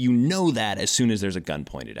 And you know that as soon as there's a gun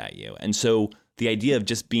pointed at you. And so the idea of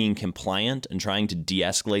just being compliant and trying to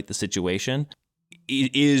de-escalate the situation,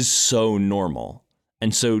 it is so normal.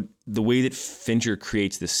 And so the way that Fincher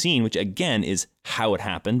creates this scene, which again is how it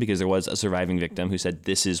happened, because there was a surviving victim who said,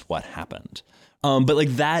 this is what happened. But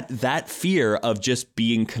like that fear of just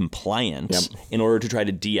being compliant in order to try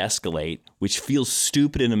to de-escalate, which feels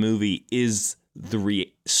stupid in a movie, is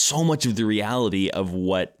so much of the reality of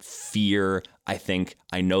what fear. I think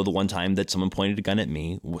I know the one time that someone pointed a gun at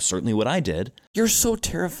me was certainly what I did. You're so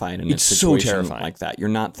terrified in a situation like that. You're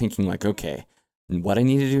not thinking like, okay, what I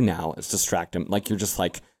need to do now is distract him. Like you're just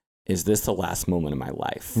like, is this the last moment of my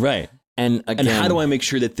life? Right. And again, and how do I make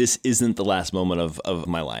sure that this isn't the last moment of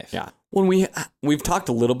my life? Yeah. When we've talked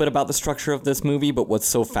a little bit about the structure of this movie, but what's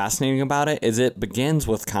so fascinating about it is it begins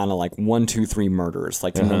with kind of like 1, 2, 3 murders.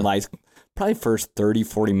 Like in the like probably first 30,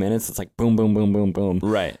 40 minutes, it's like boom, boom, boom, boom, boom.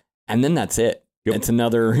 Right. And then that's it. Yep. It's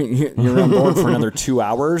another, you're on board for another 2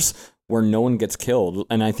 hours where no one gets killed.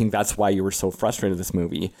 And I think that's why you were so frustrated with this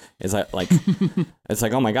movie. Is that like, it's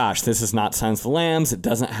like, oh my gosh, this is not Silence of the Lambs. It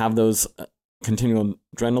doesn't have those continual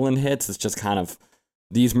adrenaline hits. It's just kind of,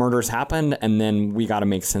 these murders happened and then we got to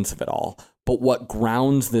make sense of it all. But what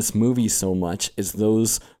grounds this movie so much is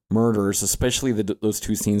those murders, especially those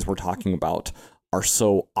 2 scenes we're talking about, are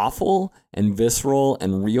so awful and visceral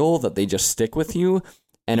and real that they just stick with you.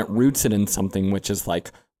 And it roots it in something which is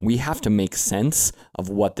like, we have to make sense of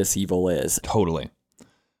what this evil is. Totally.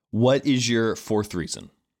 What is your 4th reason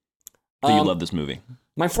that you love this movie?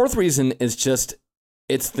 My 4th reason is just,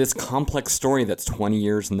 it's this complex story that's 20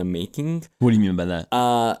 years in the making. What do you mean by that?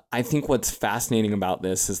 I think what's fascinating about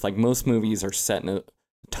this is like most movies are set in a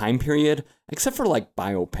time period, except for like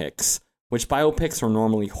biopics, which biopics are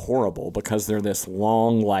normally horrible because they're this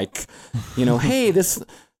long, like, hey, this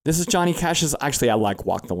is Johnny Cash's. Actually, I like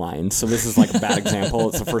Walk the Line, so this is like a bad example.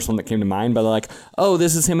 It's the first one that came to mind. But they're like, oh,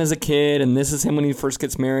 this is him as a kid, and this is him when he first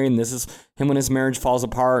gets married, and this is him when his marriage falls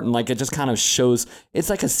apart, and like it just kind of shows. It's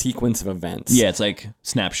like a sequence of events. Yeah, it's like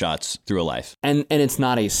snapshots through a life, and it's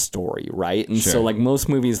not a story, right? And Sure. so like most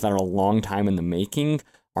movies that are a long time in the making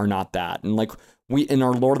are not that. And like we in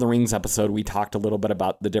our Lord of the Rings episode, we talked a little bit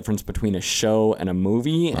about the difference between a show and a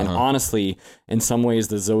movie, and honestly, in some ways,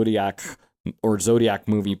 the Zodiac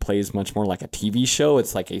movie plays much more like a TV show.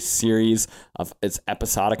 It's like a series of, it's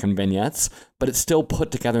episodic and vignettes, but it's still put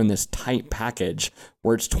together in this tight package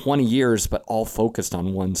where it's 20 years, but all focused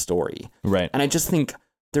on one story. Right. And I just think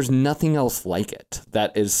there's nothing else like it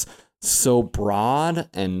that is so broad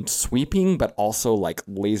and sweeping, but also like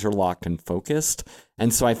laser locked and focused.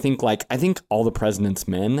 And so I think All the President's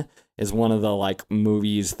Men is one of the like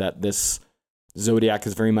movies that this Zodiac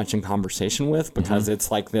is very much in conversation with, because it's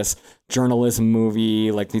like this journalism movie,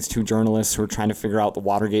 like these 2 journalists who are trying to figure out the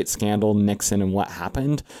Watergate scandal, Nixon, and what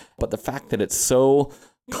happened. But the fact that it's so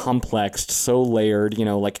complex, so layered,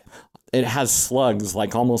 like it has slugs,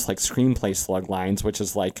 like almost like screenplay slug lines, which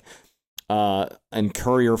is like, in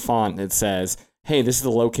Courier font, it says, hey, this is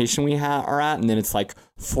the location we are at. And then it's like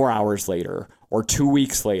 4 hours later, or 2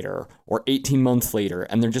 weeks later, or 18 months later.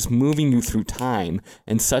 And they're just moving you through time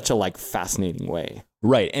in such a like fascinating way.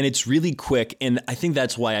 Right. And it's really quick. And I think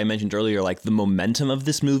that's why I mentioned earlier, like the momentum of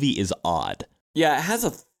this movie is odd. Yeah, it has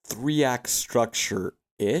a 3-act structure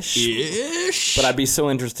ish. But I'd be so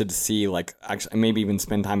interested to see, like, actually, maybe even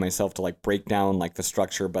spend time myself to like break down like the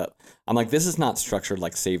structure. But I'm like, this is not structured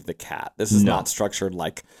like Save the Cat. This is not structured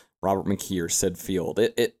like Robert McKee or Sid Field.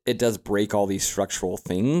 It does break all these structural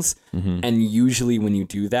things. And usually when you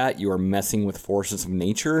do that, you are messing with forces of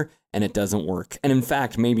nature and it doesn't work. And in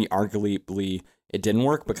fact, maybe arguably it didn't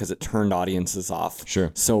work because it turned audiences off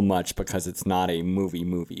so much because it's not a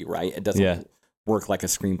movie, right? It doesn't work like a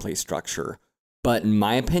screenplay structure. But in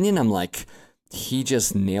my opinion, I'm like, he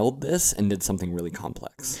just nailed this and did something really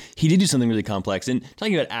complex. He did do something really complex. And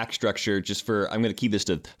talking about act structure, I'm going to keep this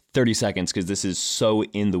to 30 seconds because this is so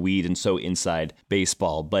in the weed and so inside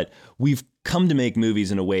baseball. But we've come to make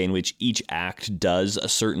movies in a way in which each act does a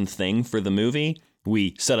certain thing for the movie.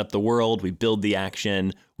 We set up the world, we build the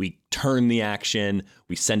action, we turn the action,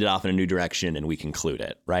 we send it off in a new direction, and we conclude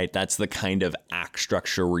it, right? That's the kind of act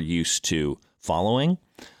structure we're used to following.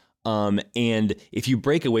 And if you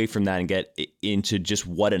break away from that and get into just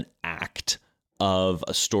what an act of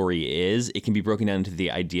a story is, it can be broken down into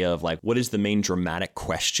the idea of like, what is the main dramatic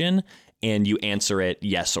question? And you answer it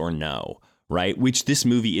yes or no, right? Which this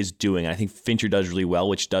movie is doing. And I think Fincher does really well,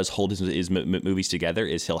 which does hold his movies together,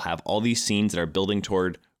 is he'll have all these scenes that are building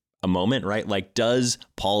toward a moment, right? Like, does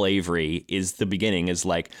Paul Avery is the beginning, is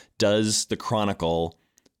like, does the Chronicle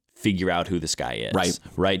figure out who this guy is,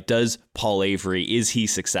 right? Does Paul Avery, is he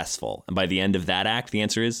successful? And by the end of that act, the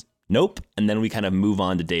answer is nope. And then we kind of move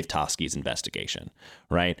on to Dave Tosky's investigation,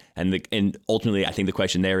 right? And ultimately, I think the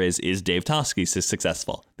question there is Dave Tosky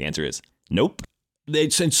successful? The answer is nope.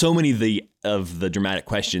 And so many of the dramatic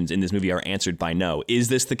questions in this movie are answered by no. Is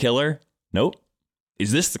this the killer? Nope.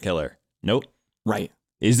 Is this the killer? Nope. Right.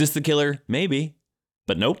 Is this the killer? Maybe,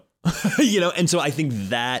 but nope. And so I think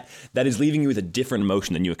that is leaving you with a different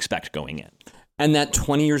emotion than you expect going in. And that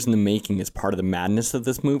 20 years in the making is part of the madness of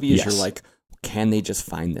this movie. Is You're like, can they just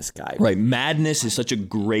find this guy? Right. Madness is such a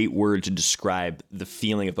great word to describe the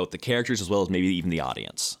feeling of both the characters as well as maybe even the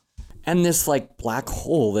audience. And this like black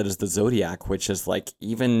hole that is the Zodiac, which is like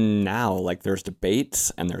even now, like there's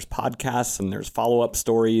debates and there's podcasts and there's follow-up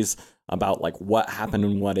stories about like what happened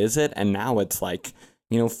and what is it. And now it's like,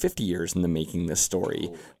 50 years in the making this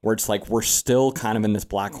story where it's like we're still kind of in this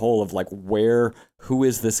black hole of like who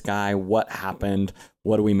is this guy? What happened?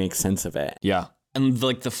 What do we make sense of it? Yeah. And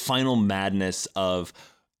like the final madness of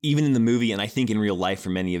even in the movie, and I think in real life for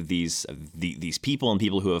many of these people and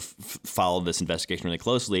people who have followed this investigation really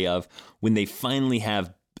closely, of when they finally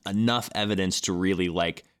have enough evidence to really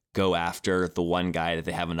like go after the one guy that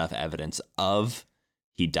they have enough evidence of,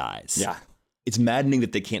 he dies. Yeah. It's maddening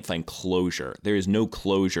that they can't find closure. There is no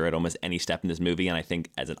closure at almost any step in this movie, and I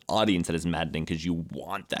think as an audience that is maddening because you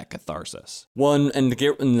want that catharsis. Well, and to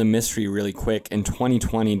get in the mystery really quick, in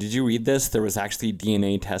 2020, did you read this? There was actually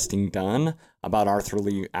DNA testing done about Arthur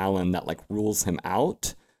Lee Allen that like rules him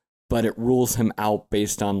out, but it rules him out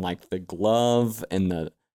based on like the glove and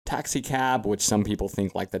the taxi cab, which some people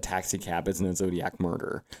think like the taxi cab isn't a Zodiac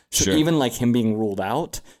murder. So Sure. even like him being ruled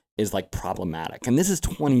out is like problematic. And this is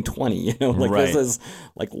 2020, like Right. This is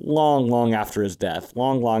like long after his death,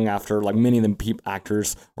 long after like many of the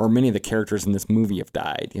actors or many of the characters in this movie have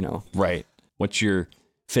died, Right. What's your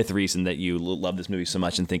fifth reason that you love this movie so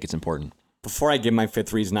much and think it's important? Before I give my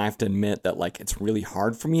fifth reason, I have to admit that like it's really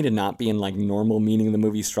hard for me to not be in like normal meaning of the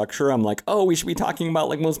movie structure. I'm like, oh, we should be talking about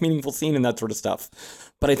like most meaningful scene and that sort of stuff.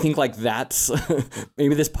 But I think like that's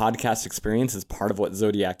maybe this podcast experience is part of what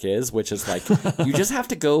Zodiac is, which is like you just have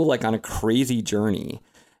to go like on a crazy journey.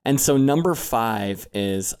 And so number 5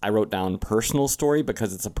 is I wrote down personal story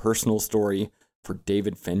because it's a personal story for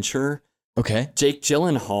David Fincher. Okay. Jake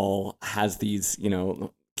Gyllenhaal has these,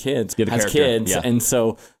 kids, Yeah, the has character, kids. yeah. And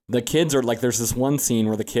so the kids are like, there's this one scene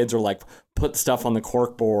where the kids are like, put stuff on the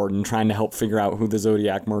cork board and trying to help figure out who the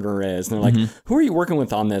Zodiac murderer is. And they're like, who are you working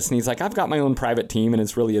with on this? And he's like, I've got my own private team and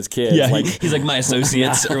it's really his kids. Yeah, like, he's like my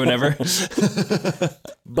associates or whatever.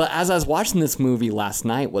 But as I was watching this movie last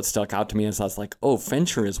night, what stuck out to me is I was like, oh,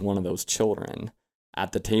 Fincher is one of those children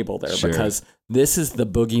at the table there. Sure. Because this is the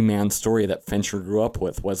boogeyman story that Fincher grew up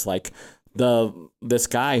with, was like this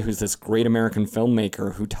guy who's this great American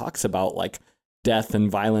filmmaker who talks about like death and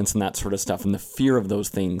violence and that sort of stuff and the fear of those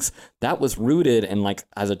things. That was rooted in like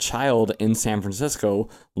as a child in San Francisco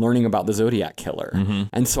learning about the Zodiac Killer.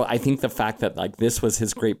 And so I think the fact that like this was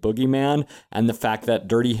his great boogeyman and the fact that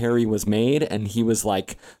Dirty Harry was made and he was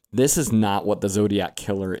like, this is not what the Zodiac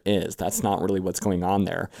Killer is. That's not really what's going on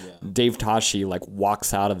there. Yeah. Dave Toschi like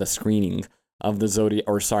walks out of the screening of the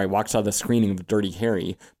walks out of the screening of Dirty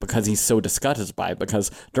Harry because he's so disgusted by it,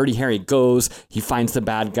 because Dirty Harry goes, he finds the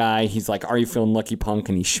bad guy, he's like, are you feeling lucky, punk?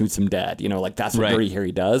 And he shoots him dead. Like that's what Right. Dirty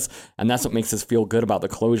Harry does. And that's what makes us feel good about the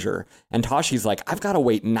closure. And Toshi's like, I've got to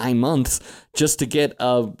wait 9 months just to get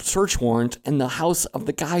a search warrant in the house of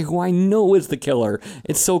the guy who I know is the killer.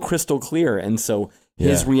 It's so crystal clear. And so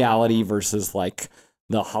his reality versus like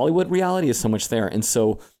the Hollywood reality is so much there. And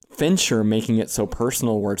so Fincher making it so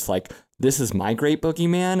personal where it's like, this is my great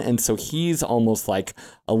boogeyman. And so he's almost like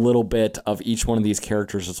a little bit of each one of these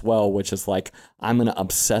characters as well, which is like, I'm going to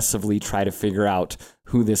obsessively try to figure out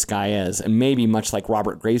who this guy is. And maybe much like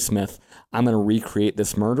Robert Graysmith, I'm going to recreate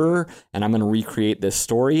this murderer and I'm going to recreate this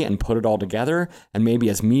story and put it all together. And maybe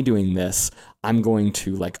as me doing this, I'm going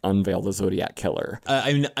to like unveil the Zodiac Killer.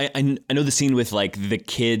 I know the scene with like the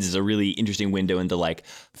kids is a really interesting window into like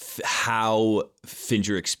how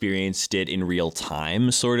Fincher experienced it in real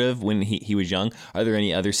time, sort of when he was young. Are there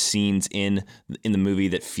any other scenes in the movie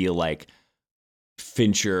that feel like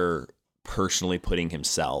Fincher personally putting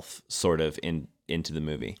himself sort of into the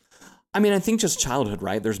movie? I mean, I think just childhood,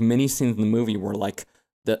 right? There's many scenes in the movie where like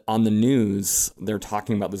on the news, they're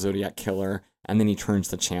talking about the Zodiac Killer and then he turns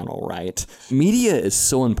the channel, right? Media is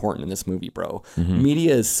so important in this movie, bro.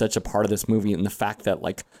 Media is such a part of this movie, and the fact that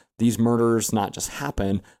like these murders not just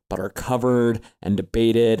happen, but are covered and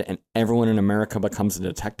debated, and everyone in America becomes a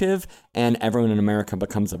detective and everyone in America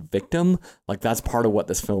becomes a victim. Like that's part of what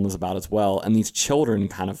this film is about as well. And these children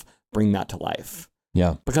kind of bring that to life.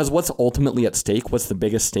 Yeah. Because what's ultimately at stake, what's the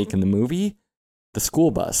biggest stake in the movie? The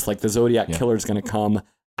school bus. Like the Zodiac Killer is going to come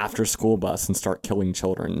after school bus and start killing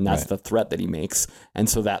children. And that's the threat that he makes. And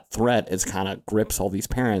so that threat is kind of grips all these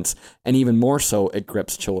parents. And even more so, it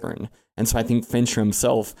grips children. And so I think Fincher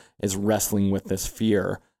himself is wrestling with this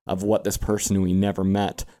fear of what this person who he never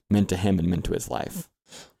met meant to him and meant to his life.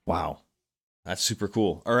 Wow. That's super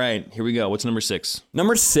cool. All right, here we go. What's number 6?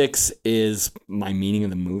 Number 6 is my meaning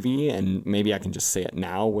of the movie, and maybe I can just say it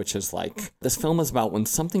now, which is like, this film is about when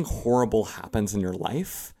something horrible happens in your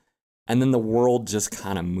life, and then the world just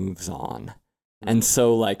kind of moves on. And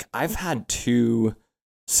so, like, I've had 2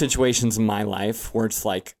 situations in my life where it's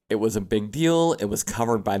like it was a big deal, it was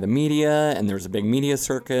covered by the media, and there was a big media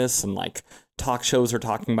circus, and like talk shows are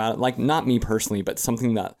talking about it. Like, not me personally, but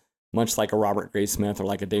something that much like a Robert Graysmith or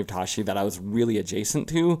like a Dave Toschi that I was really adjacent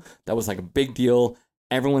to, that was like a big deal.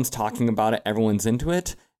 Everyone's talking about it, everyone's into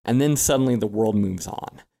it, and then suddenly the world moves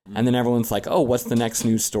on. And then everyone's like, oh, what's the next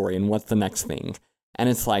news story and what's the next thing? And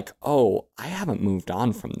it's like, oh, I haven't moved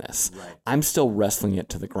on from this. Right. I'm still wrestling it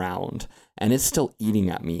to the ground, and it's still eating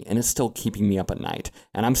at me, and it's still keeping me up at night,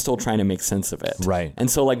 and I'm still trying to make sense of it. Right. And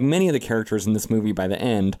so like many of the characters in this movie by the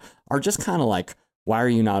end are just kind of like, why are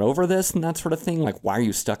you not over this and that sort of thing? Like, why are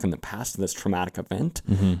you stuck in the past of this traumatic event?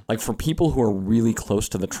 Mm-hmm. Like, for people who are really close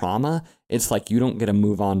to the trauma, it's like you don't get to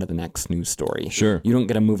move on to the next news story. Sure. You don't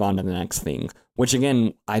get to move on to the next thing, which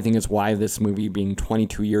again, I think is why this movie being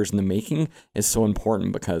 22 years in the making is so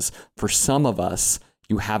important, because for some of us,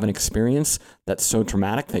 you have an experience that's so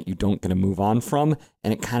traumatic that you don't get to move on from,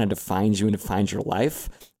 and it kind of defines you and defines your life.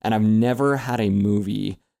 And I've never had a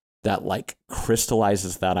movie that like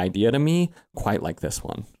crystallizes that idea to me quite like this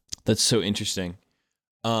one. That's so interesting.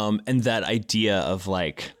 And that idea of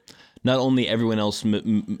like, not only everyone else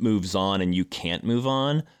moves on and you can't move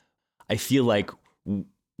on. I feel like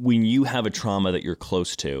when you have a trauma that you're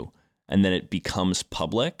close to and then it becomes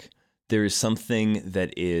public, there is something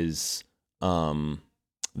that is validating.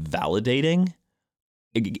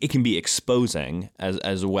 It can be exposing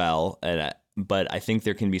as well. But I think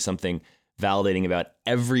there can be something validating about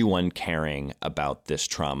everyone caring about this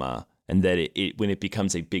trauma, and that it when it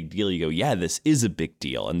becomes a big deal, you go, yeah, this is a big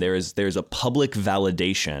deal. And there's a public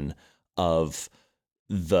validation of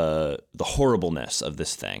the horribleness of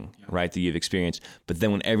this thing, right, that you've experienced. But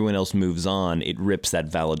then when everyone else moves on, it rips that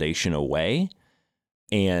validation away.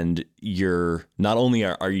 And you're not only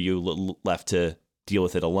are you left to deal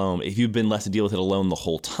with it alone. If you've been left to deal with it alone the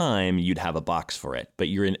whole time, you'd have a box for it. But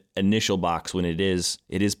your initial box, when it is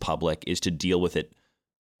public, is to deal with it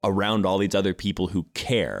around all these other people who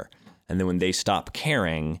care. And then when they stop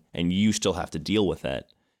caring and you still have to deal with it,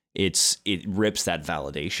 it rips that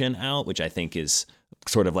validation out, which I think is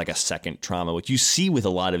sort of like a second trauma, which you see with a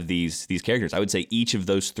lot of these characters. I would say each of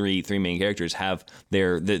those three main characters have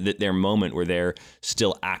their moment where they're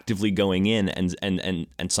still actively going in,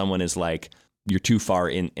 and someone is like, you're too far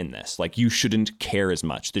in this. Like, you shouldn't care as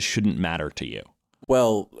much. This shouldn't matter to you.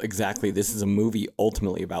 Well, exactly. This is a movie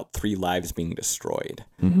ultimately about 3 lives being destroyed.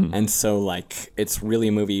 Mm-hmm. And so, like, it's really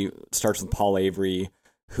a movie. It starts with Paul Avery,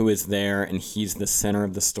 who is there, and he's the center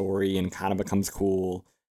of the story and kind of becomes cool.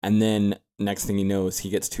 And then next thing he knows,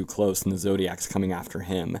 he gets too close and the Zodiac's coming after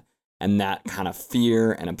him. And that kind of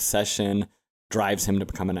fear and obsession drives him to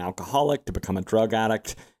become an alcoholic, to become a drug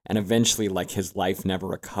addict. And eventually, like, his life never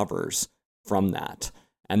recovers from that.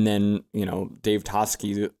 And then, you know, Dave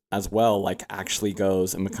Toschi as well, like, actually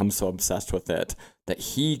goes and becomes so obsessed with it that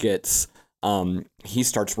he gets, he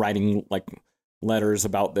starts writing, like, letters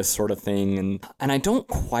about this sort of thing. And I don't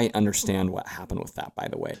quite understand what happened with that, by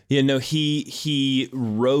the way. Yeah, no, he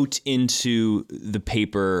wrote into the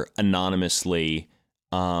paper anonymously,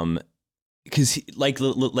 because,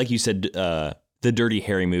 like you said, the Dirty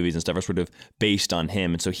Harry movies and stuff are sort of based on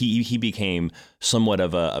him, and so he became somewhat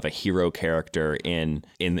of a hero character in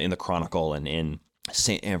the Chronicle and in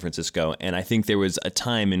San Francisco. And I think there was a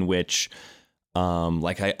time in which,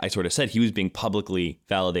 like I sort of said, he was being publicly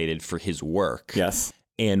validated for his work. Yes.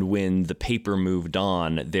 And when the paper moved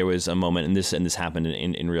on, there was a moment, and this happened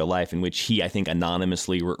in real life, in which he, I think,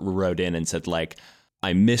 anonymously wrote in and said, like,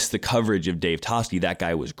 I missed the coverage of Dave Toschi. That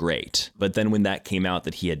guy was great. But then when that came out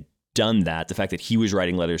that he had done that, the fact that he was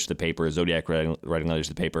writing letters to the paper, Zodiac writing letters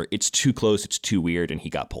to the paper, it's too close, it's too weird, and he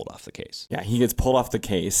got pulled off the case. Yeah, he gets pulled off the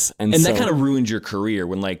case. And that kind of ruins your career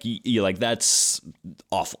when, like, you're like, that's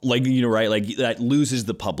awful. Like, you know, right? Like, that loses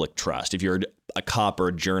the public trust. If you're a cop or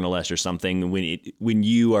a journalist or something, when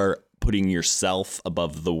you are putting yourself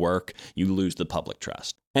above the work, you lose the public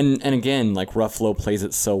trust. And again, like, Ruffalo plays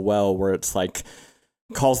it so well, where it's like,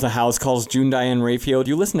 calls the house, calls June Diane Raphael. Do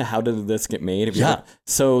you listen to How Did This Get Made?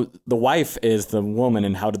 So the wife is the woman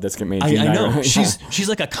in How Did This Get Made? I know. She's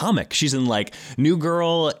like a comic. She's in, like, New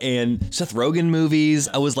Girl and Seth Rogen movies.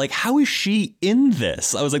 I was like, how is she in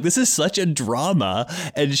this? I was like, this is such a drama.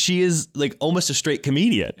 And she is, like, almost a straight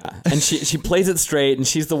comedian. Yeah. And she plays it straight, and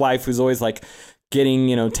she's the wife who's always, like, getting,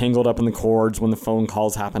 you know, tangled up in the cords when the phone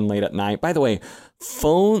calls happen late at night. By the way,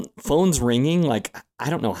 phones ringing, like, I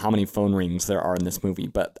don't know how many phone rings there are in this movie,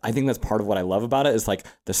 but I think that's part of what I love about it, is like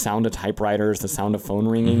the sound of typewriters, the sound of phone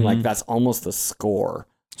ringing. Mm-hmm. Like, that's almost the score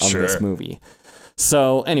of this movie.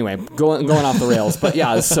 So anyway, going off the rails. But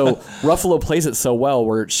yeah, so Ruffalo plays it so well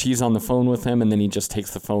where she's on the phone with him and then he just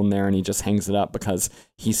takes the phone there and he just hangs it up because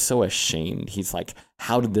he's so ashamed. He's like,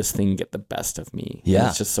 how did this thing get the best of me? Yeah. And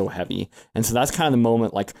it's just so heavy. And so that's kind of the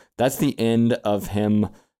moment, like that's the end of him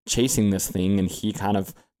chasing this thing and he kind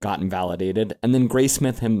of got invalidated. And then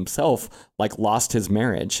Graysmith himself like lost his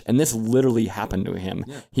marriage. And this literally happened to him.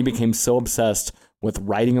 Yeah. He became so obsessed with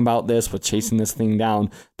writing about this, with chasing this thing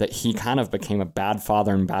down, that he kind of became a bad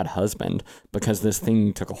father and bad husband because this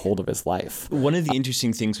thing took a hold of his life. One of the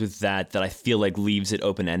interesting things with that I feel like leaves it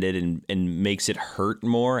open-ended and makes it hurt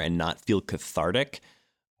more and not feel cathartic,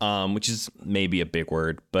 which is maybe a big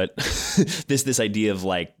word, but this idea of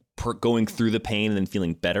like going through the pain and then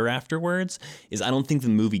feeling better afterwards is I don't think the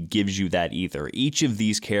movie gives you that either. Each of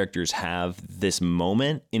these characters have this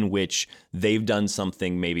moment in which they've done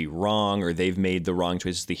something maybe wrong or they've made the wrong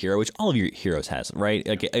choice as the hero, which all of your heroes has, right?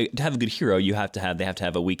 Like to have a good hero, they have to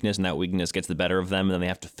have a weakness and that weakness gets the better of them and then they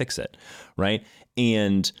have to fix it, right?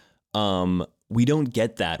 And we don't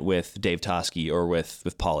get that with Dave Toschi or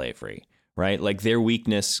with Paul Avery, right? Like their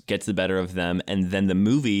weakness gets the better of them and then the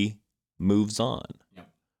movie moves on.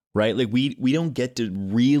 Right? Like we don't get to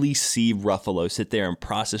really see Ruffalo sit there and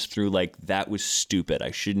process through like that was stupid.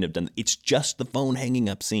 I shouldn't have done that. It's just the phone hanging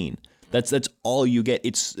up scene. That's all you get.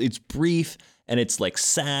 It's brief and it's like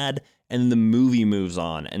sad and the movie moves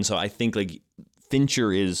on. And so I think like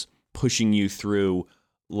Fincher is pushing you through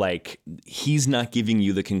like he's not giving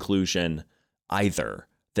you the conclusion either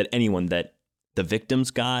that the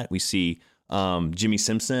victims got. We see Jimmy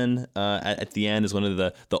Simpson at the end is one of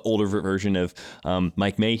the older version of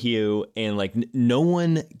Mike Mayhew, and like no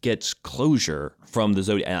one gets closure from the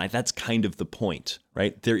Zodiac, and that's kind of the point,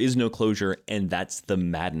 right? There is no closure, and that's the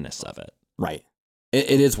madness of it. Right.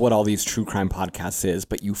 It is what all these true crime podcasts is,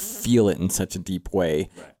 but you feel it in such a deep way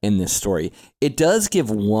in this story. It does give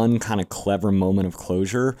one kind of clever moment of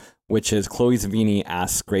closure, which is Chloe Sevigny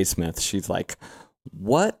asks Graysmith, she's like,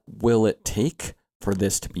 what will it take for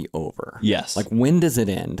this to be over? Yes. Like, when does it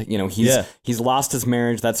end? You know, he's lost his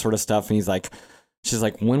marriage, that sort of stuff. And she's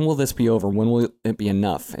like, when will this be over? When will it be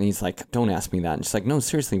enough? And he's like, don't ask me that. And she's like, no,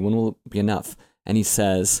 seriously, when will it be enough? And he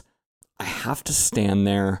says, I have to stand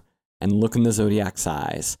there and look in the Zodiac's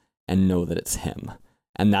eyes and know that it's him.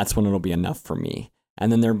 And that's when it'll be enough for me.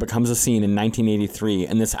 And then there becomes a scene in 1983,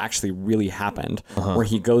 and this actually really happened, where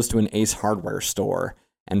he goes to an Ace Hardware store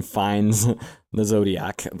and finds the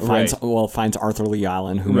Zodiac, finds Arthur Lee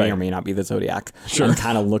Allen, who may or may not be the Zodiac, and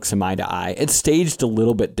kind of looks him eye to eye. It's staged a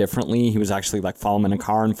little bit differently. He was actually like following him in a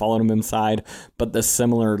car and followed him inside, but the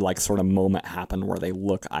similar like sort of moment happened where they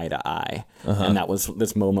look eye to eye. And that was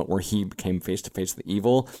this moment where he became face to face with the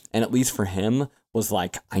evil. And at least for him was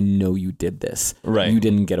like, I know you did this. You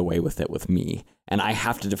didn't get away with it with me. And I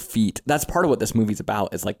have to defeat. That's part of what this movie's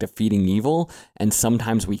about, is like defeating evil. And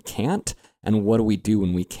sometimes we can't. And what do we do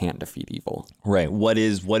when we can't defeat evil? Right. What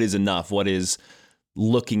is enough? What is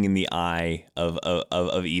looking in the eye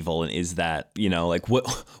of evil? And is that, you know, like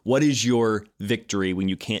what is your victory when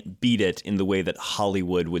you can't beat it in the way that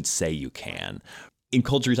Hollywood would say you can? In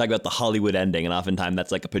culture, we talk about the Hollywood ending, and oftentimes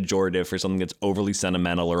that's like a pejorative for something that's overly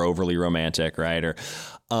sentimental or overly romantic, right? Or,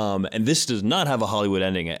 and this does not have a Hollywood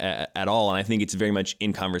ending at all. And I think it's very much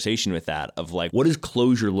in conversation with that of like, what does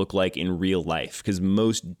closure look like in real life? Because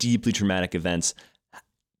most deeply traumatic events,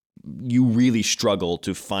 you really struggle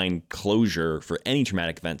to find closure for any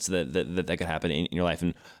traumatic events that could happen in your life.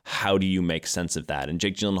 And how do you make sense of that? And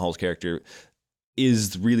Jake Gyllenhaal's character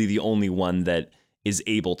is really the only one that is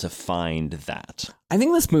able to find that. I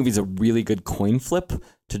think this movie's a really good coin flip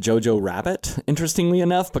to Jojo Rabbit, interestingly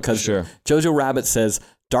enough, because Jojo Rabbit says,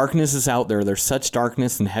 darkness is out there. There's such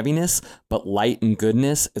darkness and heaviness, but light and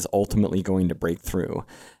goodness is ultimately going to break through.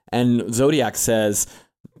 And Zodiac says,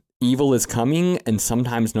 evil is coming, and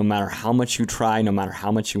sometimes no matter how much you try, no matter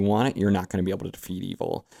how much you want it, you're not going to be able to defeat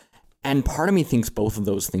evil. And part of me thinks both of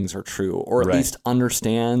those things are true, or at least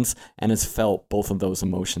understands and has felt both of those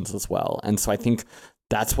emotions as well. And so I think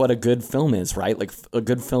that's what a good film is, right? Like a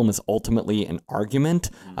good film is ultimately an argument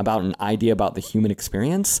about an idea about the human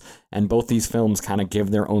experience. And both these films kind of give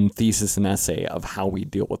their own thesis and essay of how we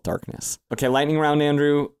deal with darkness. Okay, lightning round,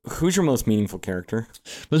 Andrew. Who's your most meaningful character?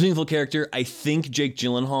 Most meaningful character, I think Jake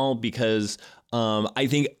Gyllenhaal, because I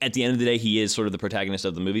think at the end of the day, he is sort of the protagonist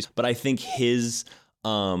of the movies. But I think his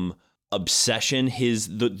obsession,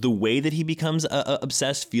 the way that he becomes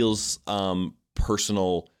obsessed feels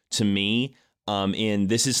personal to me. And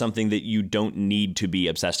this is something that you don't need to be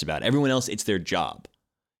obsessed about. Everyone else, it's their job.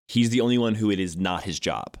 He's the only one who it is not his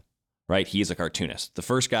job, right? He is a cartoonist. The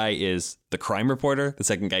first guy is the crime reporter. The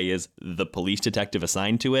second guy is the police detective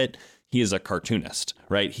assigned to it. he is a cartoonist,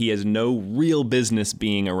 right? He has no real business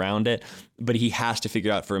being around it, but he has to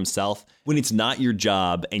figure out for himself when it's not your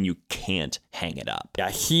job and you can't hang it up.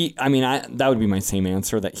 Yeah, that would be my same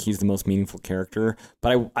answer, that he's the most meaningful character.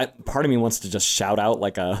 But I part of me wants to just shout out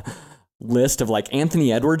like a list of like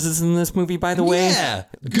Anthony Edwards is in this movie, by the way. Yeah,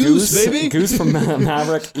 Goose baby. Goose from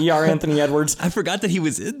Maverick, Anthony Edwards. I forgot that he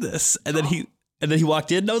was in this, and then he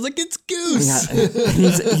walked in, and I was like, "It's Goose."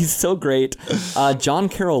 Yeah, he's so great. John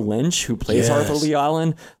Carroll Lynch, who plays Arthur Lee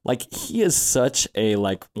Allen, like he is such a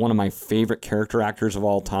like one of my favorite character actors of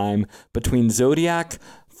all time. Between Zodiac,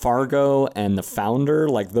 Fargo, and The Founder,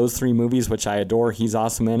 like those three movies, which I adore, he's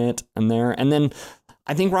awesome in it. And then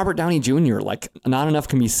I think Robert Downey Jr., like not enough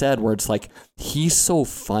can be said, where it's like he's so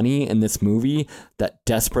funny in this movie that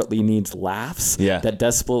desperately needs laughs, that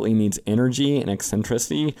desperately needs energy and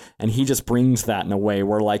eccentricity, and he just brings that in a way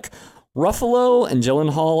where like Ruffalo and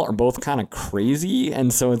Gyllenhaal are both kind of crazy,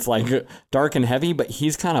 and so it's like dark and heavy, but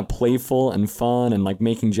he's kind of playful and fun and like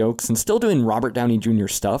making jokes and still doing Robert Downey Jr.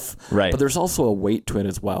 stuff. Right. But there's also a weight to it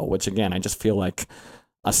as well, which again, I just feel like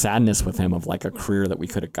a sadness with him of like a career that we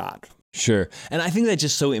could have got. Sure. And I think that's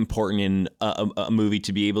just so important in a movie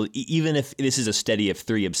to be able, even if this is a study of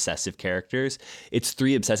three obsessive characters, it's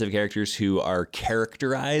three obsessive characters who are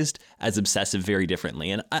characterized as obsessive very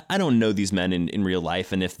differently. And I don't know these men in real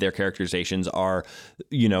life, and if their characterizations are,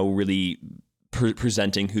 really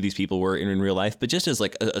presenting who these people were in real life, but just as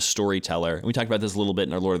like a storyteller. And we talked about this a little bit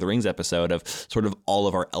in our Lord of the Rings episode of sort of all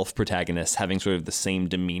of our elf protagonists having sort of the same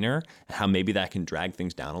demeanor, how maybe that can drag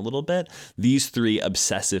things down a little bit. These three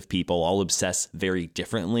obsessive people all obsess very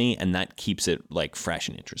differently, and that keeps it like fresh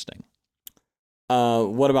and interesting.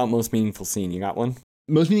 What about most meaningful scene? You got one?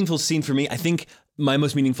 Most meaningful scene for me, I think my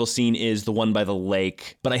most meaningful scene is the one by the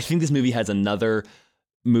lake, but I think this movie has another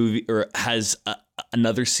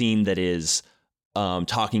scene that is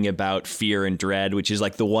talking about fear and dread, which is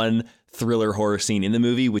like the one thriller horror scene in the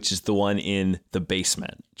movie, which is the one in the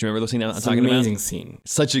basement. Do you remember those scenes I'm talking about? Amazing scene.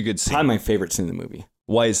 Such a good scene. Probably my favorite scene in the movie.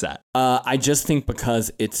 Why is that? I just think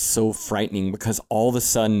because it's so frightening, because all of a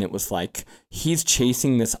sudden it was like he's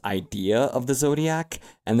chasing this idea of the Zodiac,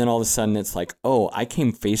 and then all of a sudden it's like, oh, I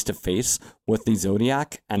came face to face with the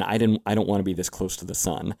Zodiac, and I don't want to be this close to the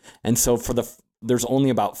sun. And so there's only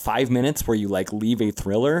about 5 minutes where you like leave a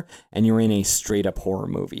thriller and you're in a straight up horror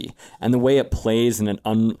movie. And the way it plays and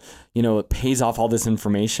it pays off all this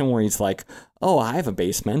information where he's like, oh, I have a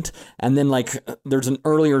basement. And then like there's an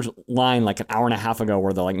earlier line like an hour and a half ago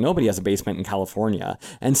where they're like, nobody has a basement in California.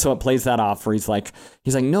 And so it plays that off where he's like,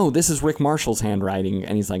 no, this is Rick Marshall's handwriting.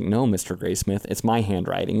 And he's like, no, Mr. Graysmith, it's my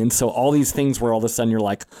handwriting. And so all these things where all of a sudden you're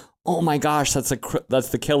like, oh my gosh, that's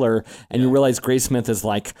the killer. And you realize Graysmith is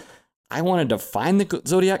like, I wanted to find the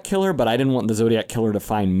Zodiac Killer, but I didn't want the Zodiac Killer to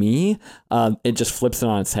find me. It just flips it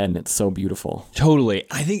on its head, and it's so beautiful. Totally.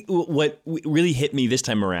 I think what really hit me this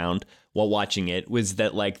time around while watching it was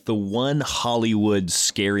that like the one Hollywood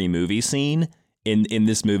scary movie scene in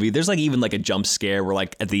this movie, there's like even like a jump scare where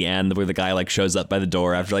like at the end where the guy like shows up by the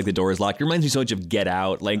door after like the door is locked. It reminds me so much of Get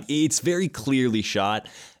Out. Like it's very clearly shot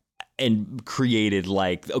and created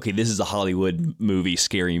like, okay, this is a Hollywood movie,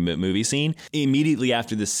 scary movie scene. Immediately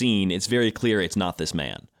after the scene, it's very clear it's not this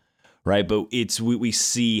man, right? But we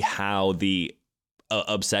see how the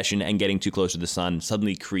obsession and getting too close to the sun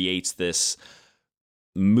suddenly creates this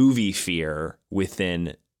movie fear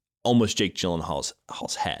within almost Jake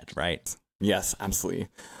Gyllenhaal's head, right? Yes, absolutely.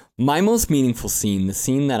 My most meaningful scene, the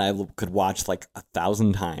scene that I could watch like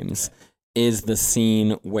 1,000 times, is the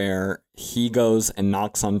scene where he goes and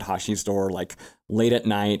knocks on Tashi's door like late at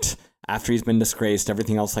night after he's been disgraced,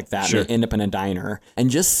 everything else like that. Sure. And they end up in a diner. And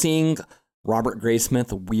just seeing Robert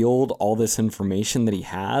Graysmith wield all this information that he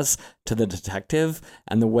has to the detective,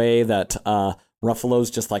 and the way that Ruffalo's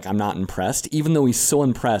just like, I'm not impressed, even though he's so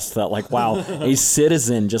impressed that like, wow, a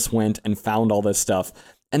citizen just went and found all this stuff.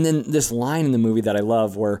 And then this line in the movie that I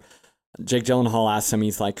love where Jake Gyllenhaal asks him,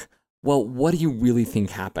 he's like, well, what do you really think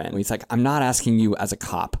happened? And he's like, I'm not asking you as a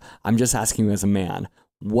cop. I'm just asking you as a man.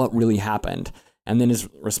 What really happened? And then his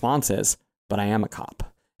response is, but I am a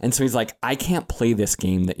cop. And so he's like, I can't play this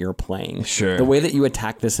game that you're playing. Sure. The way that you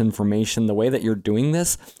attack this information, the way that you're doing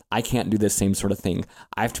this, I can't do this same sort of thing.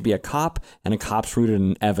 I have to be a cop, and a cop's rooted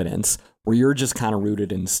in evidence, where you're just kind of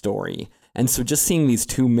rooted in story. And so just seeing these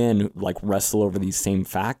two men like wrestle over these same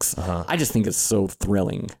facts, I just think it's so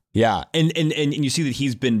thrilling. Yeah. And you see that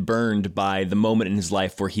he's been burned by the moment in his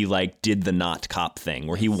life where he like did the not cop thing,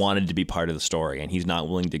 where he wanted to be part of the story and he's not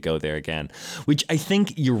willing to go there again, which I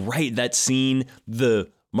think you're right. That scene, the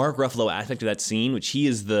Mark Ruffalo aspect of that scene, which he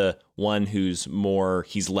is the one he's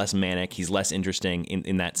less manic, he's less interesting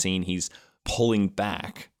in that scene. He's pulling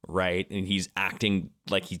back right? And he's acting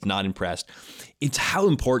like he's not impressed. It's how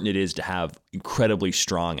important it is to have incredibly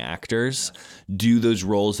strong actors do those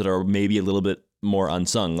roles that are maybe a little bit more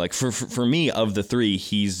unsung. Like for me, of the three,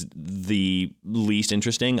 he's the least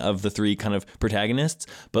interesting of the three kind of protagonists.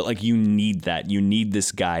 But like, you need that. You need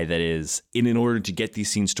this guy that is in order to get these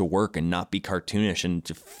scenes to work and not be cartoonish and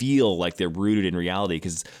to feel like they're rooted in reality.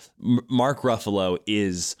 Because Mark Ruffalo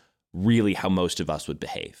is really how most of us would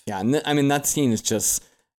behave. Yeah, and I mean, that scene is just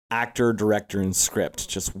actor, director, and script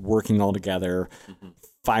just working all together,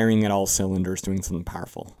 firing at all cylinders, doing something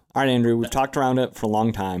powerful. All right, Andrew, we've talked around it for a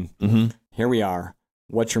long time. Here we are.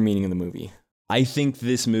 What's your meaning of the movie? I think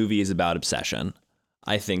this movie is about obsession.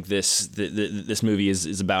 I think this movie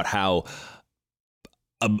is about how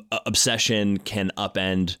obsession can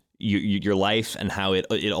upend your life and how it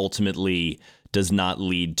ultimately does not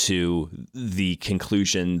lead to the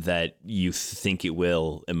conclusion that you think it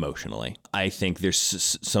will emotionally. I think there's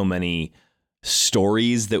so many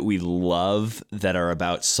stories that we love that are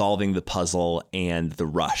about solving the puzzle and the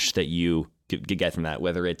rush that you get from that,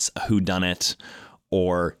 whether it's a whodunit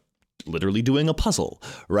or literally doing a puzzle,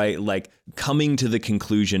 right? Like, coming to the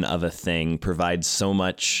conclusion of a thing provides so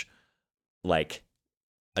much like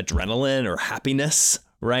adrenaline or happiness,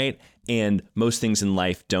 right? And most things in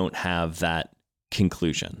life don't have that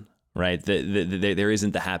conclusion, right? There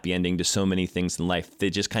isn't the happy ending to so many things in life. It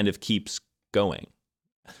just kind of keeps going.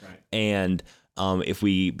 Right. And if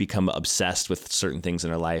we become obsessed with certain things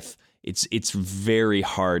in our life, it's very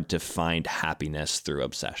hard to find happiness through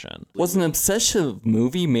obsession. Was an obsessive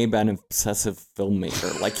movie made by an obsessive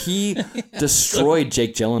filmmaker? Like, he destroyed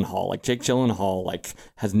Jake Gyllenhaal. Like, Jake Gyllenhaal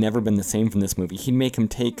has never been the same from this movie. He'd make him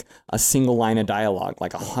take a single line of dialogue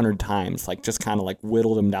 100 times, just kind of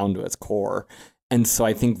whittled him down to its core. And so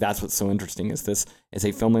I think that's what's so interesting, is this is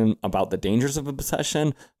a film about the dangers of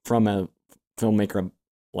obsession from a filmmaker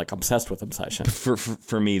obsessed with obsession.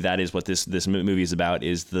 For me, that is what this movie is about,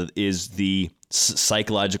 is the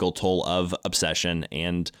psychological toll of obsession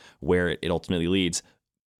and where it ultimately leads,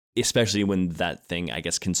 especially when that thing, I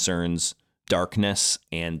guess, concerns darkness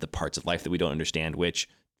and the parts of life that we don't understand, which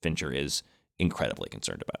Fincher is incredibly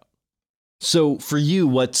concerned about. So for you,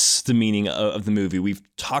 what's the meaning of the movie? We've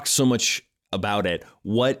talked so much about it.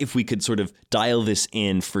 What if we could sort of dial this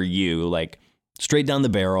in for you, straight down the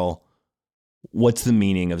barrel? What's the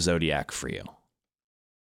meaning of Zodiac for you?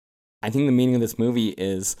 I think the meaning of this movie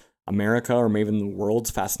is America, or maybe the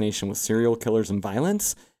world's fascination with serial killers and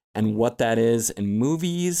violence, and what that is in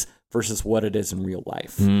movies versus what it is in real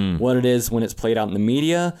life. What it is when it's played out in the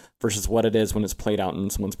media versus what it is when it's played out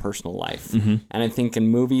in someone's personal life. And I think in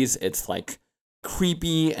movies, it's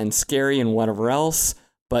creepy and scary and whatever else.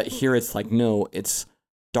 But here it's no, it's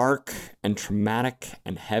dark and traumatic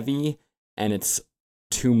and heavy, and it's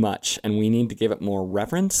too much, and we need to give it more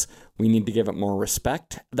reverence. We need to give it more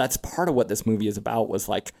respect. That's part of what this movie is about, was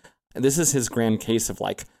this is his grand case of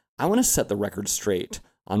I want to set the record straight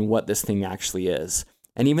on what this thing actually is.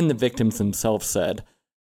 And even the victims themselves said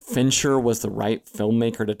Fincher was the right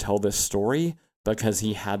filmmaker to tell this story because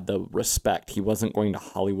he had the respect. He wasn't going to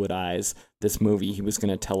Hollywoodize this movie. He was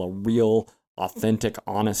going to tell a real, authentic,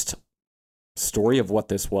 honest story of what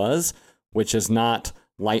this was, which is not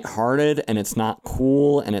lighthearted, and it's not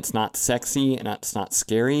cool, and it's not sexy, and it's not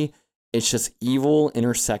scary. It's just evil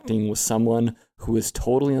intersecting with someone who is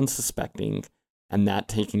totally unsuspecting, and that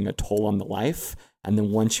taking a toll on the life. And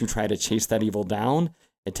then once you try to chase that evil down,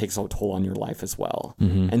 it takes a toll on your life as well.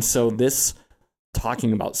 And so this,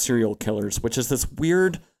 talking about serial killers, which is this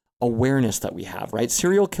weird awareness that we have, right?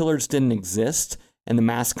 Serial killers didn't exist in the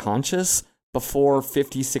mass conscious before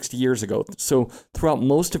 50, 60 years ago. So throughout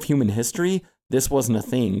most of human history, this wasn't a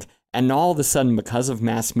thing. And all of a sudden, because of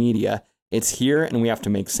mass media, it's here and we have to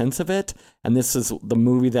make sense of it. And this is the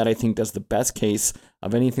movie that I think does the best case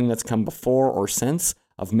of anything that's come before or since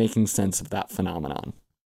of making sense of that phenomenon.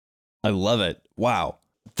 I love it. Wow.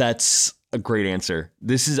 That's a great answer.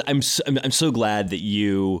 I'm so glad that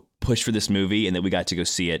you pushed for this movie and that we got to go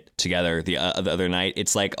see it together the other night.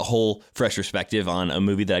 It's a whole fresh perspective on a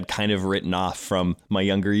movie that I'd kind of written off from my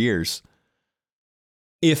younger years.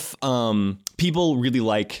 If people really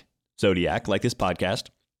like Zodiac, like this podcast,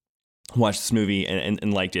 watched this movie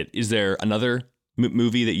and liked it, is there another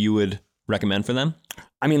movie that you would recommend for them?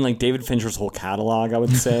 I mean, David Fincher's whole catalog, I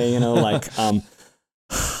would say,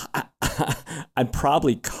 I'd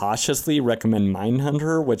probably cautiously recommend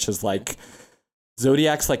Mindhunter, which is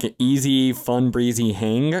Zodiac's an easy, fun, breezy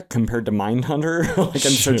hang compared to Mindhunter. And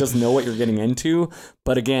so just know what you're getting into.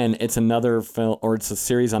 But again, it's another film, or it's a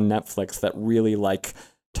series on Netflix that really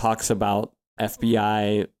talks about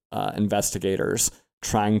FBI investigators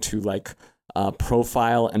trying to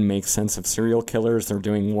profile and make sense of serial killers. They're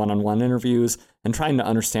doing one-on-one interviews and trying to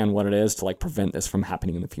understand what it is to like prevent this from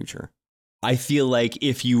happening in the future. I feel like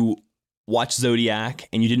if you watch Zodiac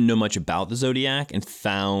and you didn't know much about the Zodiac and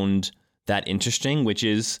found that interesting, which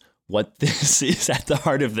is what this is at the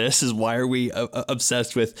heart of this, is why are we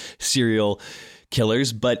obsessed with serial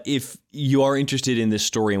killers. But if you are interested in this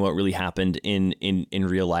story and what really happened in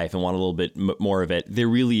real life and want a little bit more of it, there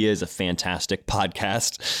really is a fantastic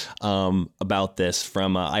podcast about this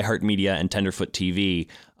from iHeartMedia and Tenderfoot TV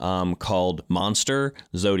called Monster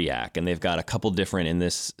Zodiac. And they've got a couple different in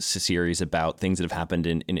this series about things that have happened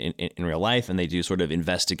in real life. And they do sort of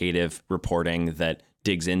investigative reporting that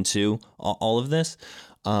digs into all of this.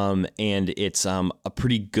 And it's a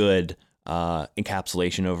pretty good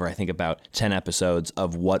encapsulation over, I think, about 10 episodes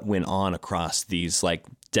of what went on across these like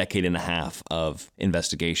decade and a half of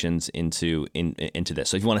investigations into this.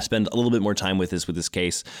 So if you want to spend a little bit more time with this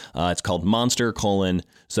case, it's called Monster: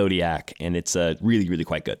 Zodiac, and it's really, really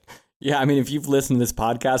quite good. Yeah, I mean, if you've listened to this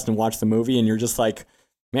podcast and watched the movie and you're just like,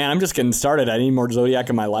 man, I'm just getting started, I need more Zodiac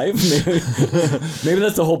in my life. Maybe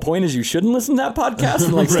that's the whole point, is you shouldn't listen to that podcast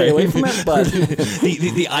and like stay away from it. But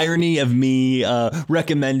the irony of me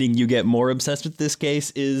recommending you get more obsessed with this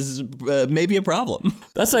case is maybe a problem.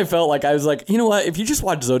 That's what I felt like. I was like, you know what? If you just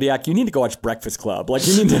watch Zodiac, you need to go watch Breakfast Club. Like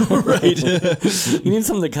you need to, you need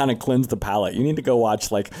something to kind of cleanse the palate. You need to go watch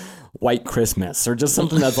like White Christmas or just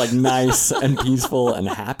something that's like nice and peaceful and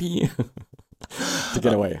happy to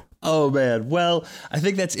get away. Oh, man. Well, I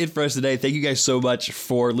think that's it for us today. Thank you guys so much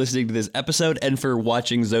for listening to this episode and for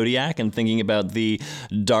watching Zodiac and thinking about the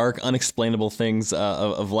dark, unexplainable things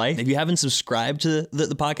of life. If you haven't subscribed to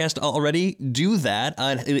the podcast already, do that.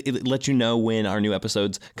 It lets you know when our new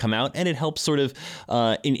episodes come out, and it helps sort of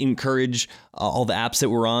encourage all the apps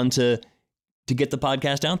that we're on to get the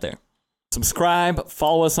podcast out there. Subscribe,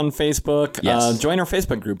 follow us on Facebook, yes. Join our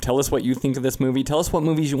Facebook group. Tell us what you think of this movie. Tell us what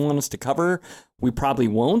movies you want us to cover. We probably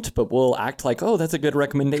won't, but we'll act like, oh, that's a good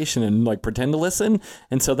recommendation, and like pretend to listen.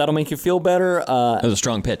 And so that'll make you feel better. That was a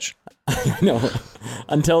strong pitch. No.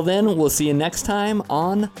 Until then, we'll see you next time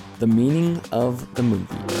on The Meaning of the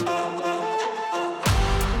Movie.